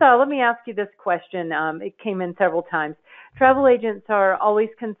 Dan, let me ask you this question. It came in several times. Travel agents are always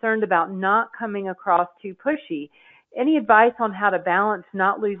concerned about not coming across too pushy. Any advice on how to balance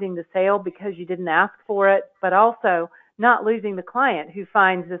not losing the sale because you didn't ask for it, but also not losing the client who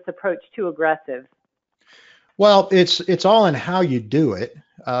finds this approach too aggressive? Well, it's all in how you do it.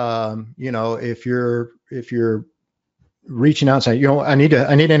 If you're reaching out and saying, I need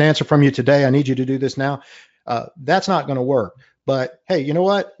an answer from you today. I need you to do this now. That's not going to work. But hey, you know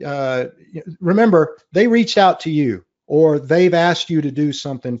what? Remember, they reached out to you, or they've asked you to do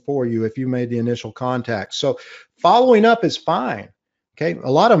something for you if you made the initial contact. So following up is fine. Okay,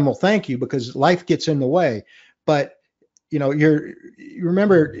 a lot of them will thank you because life gets in the way. But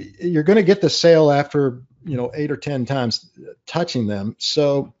remember, you're going to get the sale after 8 or 10 times touching them.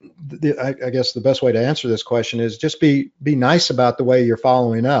 So I guess the best way to answer this question is just be nice about the way you're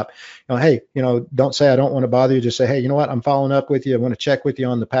following up. Hey, don't say I don't want to bother you. Just say, hey, you know what? I'm following up with you. I want to check with you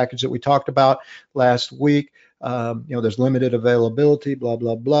on the package that we talked about last week. There's limited availability, blah,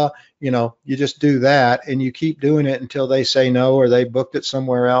 blah, blah. You just do that and you keep doing it until they say no, or they booked it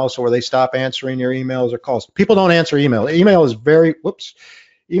somewhere else, or they stop answering your emails or calls. People don't answer email. Email is very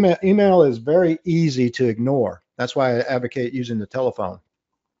easy to ignore. That's why I advocate using the telephone.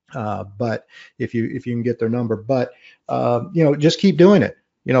 But if you can get their number, but just keep doing it.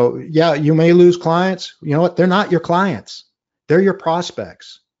 Yeah, you may lose clients. You know what? They're not your clients. They're your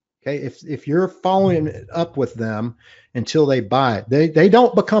prospects. Okay, if you're following up with them until they buy, they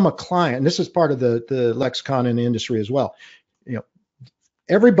don't become a client. And this is part of the lexicon in the industry as well.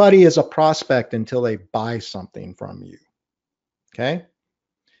 Everybody is a prospect until they buy something from you. Okay,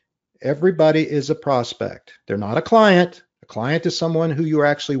 everybody is a prospect. They're not a client. A client is someone who you're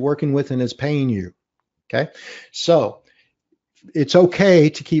actually working with and is paying you. Okay, so it's okay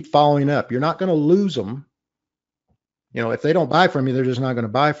to keep following up. You're not going to lose them. If they don't buy from you, they're just not going to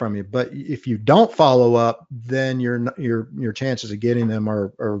buy from you. But if you don't follow up, then your chances of getting them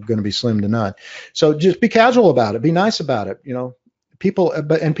are going to be slim to none. So just be casual about it. Be nice about it.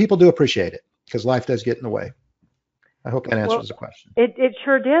 People do appreciate it because life does get in the way. I hope that Well, answers the question. it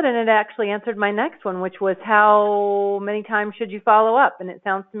sure did, and it actually answered my next one, which was how many times should you follow up? And it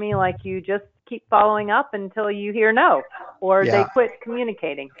sounds to me like you just keep following up until you hear no, or they Yeah. quit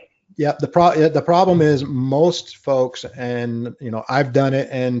communicating. Yeah, the problem is most folks, and I've done it,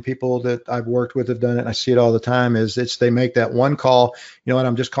 and people that I've worked with have done it, and I see it all the time. Is they make that one call. You know what?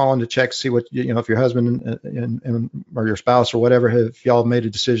 I'm just calling to check, see what if your husband and or your spouse or whatever, if y'all made a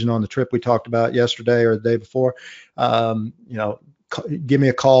decision on the trip we talked about yesterday or the day before. Give me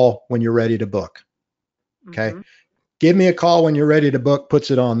a call when you're ready to book. Okay, Mm-hmm. give me a call when you're ready to book.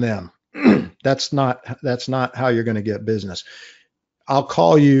 Puts it on them. That's not how you're going to get business. I'll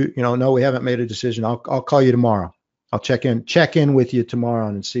call you, no, we haven't made a decision. I'll call you tomorrow. I'll check in with you tomorrow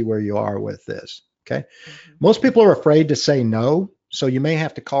and see where you are with this. Okay. Mm-hmm. Most people are afraid to say no. So you may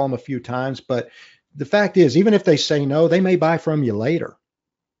have to call them a few times, but the fact is, even if they say no, they may buy from you later,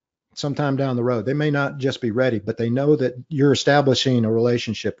 sometime down the road. They may not just be ready, but they know that you're establishing a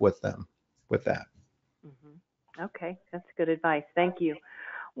relationship with them with that. Mm-hmm. Okay. That's good advice. Thank you.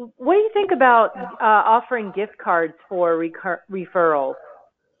 What do you think about offering gift cards for referrals?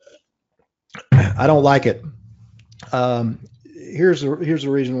 I don't like it. Here's the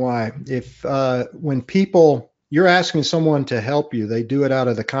reason why. If when people you're asking someone to help you, they do it out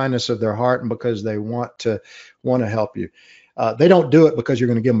of the kindness of their heart and because they want to help you. They don't do it because you're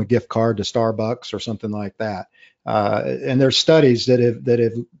going to give them a gift card to Starbucks or something like that. And there's studies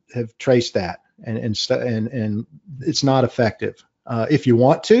that have traced that, and it's not effective. If you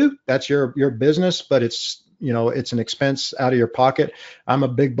want to, that's your business, but it's an expense out of your pocket. I'm a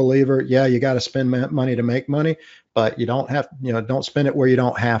big believer. Yeah, you got to spend money to make money, but you don't have, don't spend it where you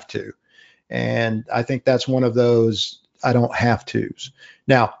don't have to. And I think that's one of those I don't have tos.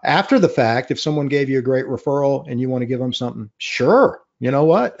 Now, after the fact, if someone gave you a great referral and you want to give them something, sure. You know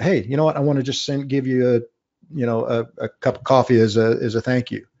what? Hey, you know what? I want to just give you a cup of coffee as a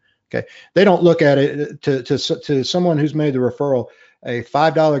thank you. Okay. They don't look at it to someone who's made the referral, a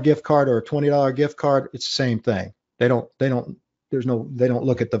 $5 gift card or a $20 gift card. It's the same thing. They don't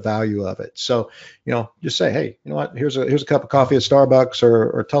look at the value of it. So, just say, hey, you know what, here's a cup of coffee at Starbucks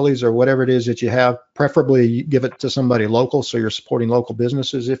or Tully's or whatever it is that you have. Preferably give it to somebody local, so you're supporting local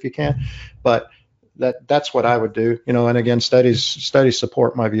businesses if you can. But that's what I would do. And again, studies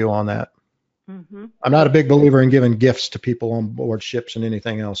support my view on that. Mm-hmm. I'm not a big believer in giving gifts to people on board ships and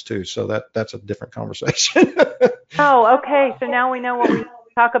anything else too. So that's a different conversation. Oh, okay. So now we know what we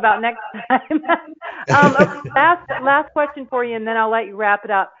talk about next time. Okay, last question for you, and then I'll let you wrap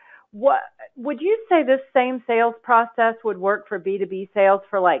it up. What would you say this same sales process would work for B2B sales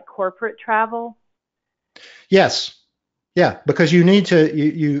for like corporate travel? Yes. Yeah, because you need to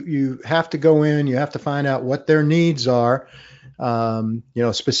you have to go in, you have to find out what their needs are.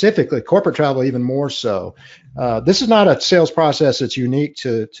 Specifically corporate travel, even more so. This is not a sales process that's unique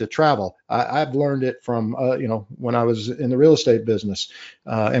to travel. I've learned it from, when I was in the real estate business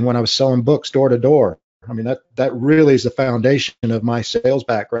and when I was selling books door to door. I mean, that really is the foundation of my sales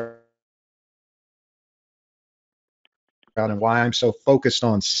background and why I'm so focused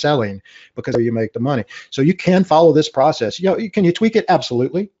on selling, because you make the money. So you can follow this process. Can you tweak it?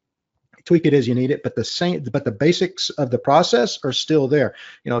 Absolutely. Tweak it as you need it, but the basics of the process are still there.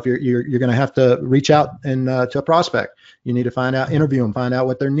 If you're going to have to reach out and to a prospect, you need to interview them, find out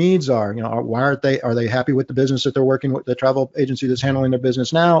what their needs are. Why are they happy with the business that they're working with, the travel agency that's handling their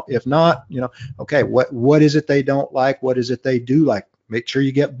business now? If not, okay, what is it they don't like? What is it they do like? Make sure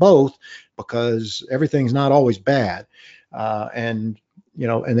you get both, because everything's not always bad. And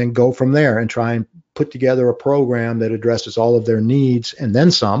then go from there and try and put together a program that addresses all of their needs and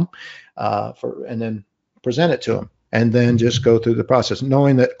then some, and then present it to them, and then just go through the process,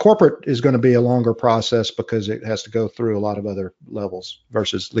 knowing that corporate is going to be a longer process because it has to go through a lot of other levels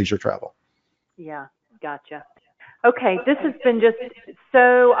versus leisure travel. Yeah, gotcha. Okay, this has been just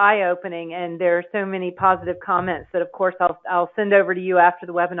so eye-opening, and there are so many positive comments that, of course, I'll send over to you after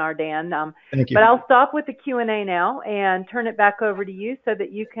the webinar, Dan. Thank you. But I'll stop with the Q&A now and turn it back over to you so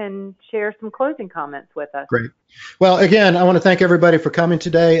that you can share some closing comments with us. Great. Well, again, I want to thank everybody for coming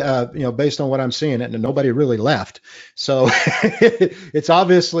today. Based on what I'm seeing, and nobody really left, so it's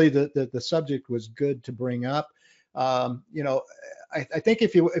obviously the subject was good to bring up. I think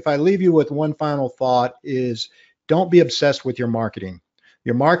if I leave you with one final thought is, don't be obsessed with your marketing.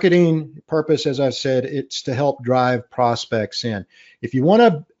 Your marketing purpose, as I've said, it's to help drive prospects in. If you want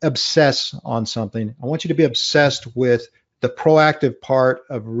to obsess on something, I want you to be obsessed with the proactive part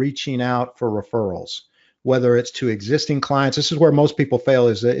of reaching out for referrals. whether it's to existing clients. This is where most people fail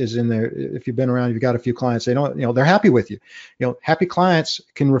is in there. If you've been around, you've got a few clients, they don't, they're happy with you. Happy clients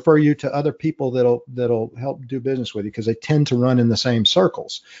can refer you to other people that'll help do business with you because they tend to run in the same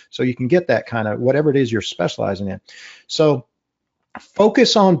circles. So you can get that kind of whatever it is you're specializing in. So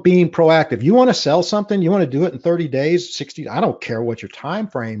focus on being proactive. You want to sell something, you want to do it in 30 days, 60, I don't care what your time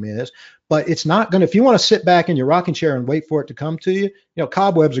frame is, but it's not going to, if you want to sit back in your rocking chair and wait for it to come to you,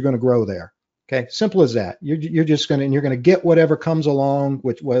 cobwebs are going to grow there. Okay, simple as that. You're just going to, and you're going to get whatever comes along,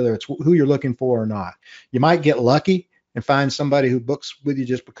 whether it's who you're looking for or not. You might get lucky and find somebody who books with you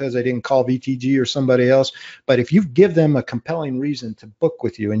just because they didn't call VTG or somebody else. But if you give them a compelling reason to book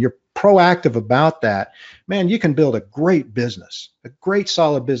with you and you're proactive about that, man, you can build a great business, a great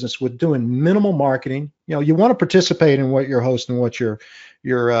solid business with doing minimal marketing. You want to participate in what your host and what your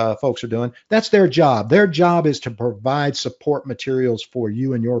folks are doing. That's their job. Their job is to provide support materials for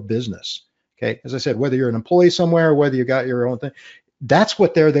you and your business. Okay, as I said, whether you're an employee somewhere or whether you got your own thing, that's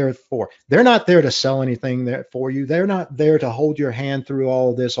what they're there for. They're not there to sell anything there for you. They're not there to hold your hand through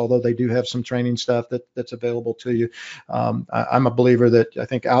all of this, although they do have some training stuff that's available to you. I'm a believer that I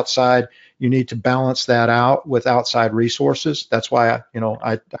think outside, you need to balance that out with outside resources. That's why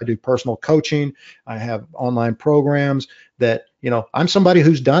I do personal coaching. I have online programs that, I'm somebody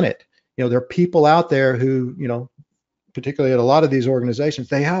who's done it. There are people out there who, particularly at a lot of these organizations,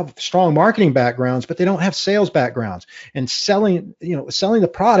 they have strong marketing backgrounds, but they don't have sales backgrounds. And selling the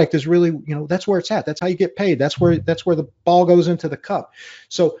product is really, that's where it's at. That's how you get paid. That's where the ball goes into the cup.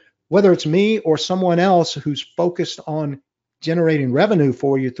 So whether it's me or someone else who's focused on generating revenue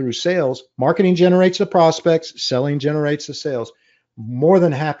for you through sales, marketing generates the prospects, selling generates the sales. More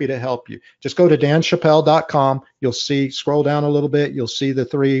than happy to help you. Just go to danchappell.com. You'll scroll down a little bit. You'll see the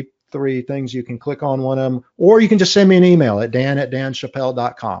three things. You can click on one of them, or you can just send me an email at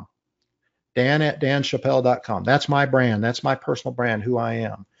dan@danchappell.com. dan@danchappell.com. That's my brand. That's my personal brand, who I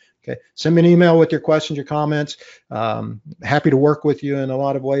am. Okay. Send me an email with your questions, your comments. Happy to work with you in a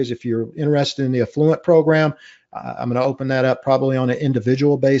lot of ways. If you're interested in the Affluent program, I'm going to open that up probably on an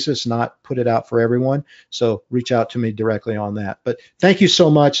individual basis, not put it out for everyone. So reach out to me directly on that. But thank you so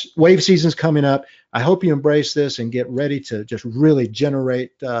much. Wave season's coming up. I hope you embrace this and get ready to just really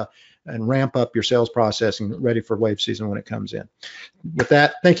generate and ramp up your sales process and ready for wave season when it comes in. With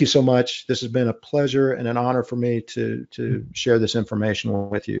that, thank you so much. This has been a pleasure and an honor for me to share this information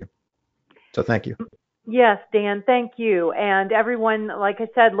with you. So thank you. Yes, Dan, thank you. And everyone, like I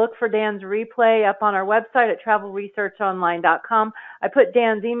said, look for Dan's replay up on our website at travelresearchonline.com. I put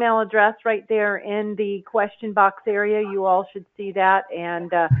Dan's email address right there in the question box area. You all should see that.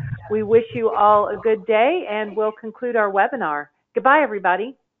 And we wish you all a good day, and we'll conclude our webinar. Goodbye,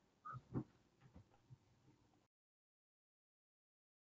 everybody.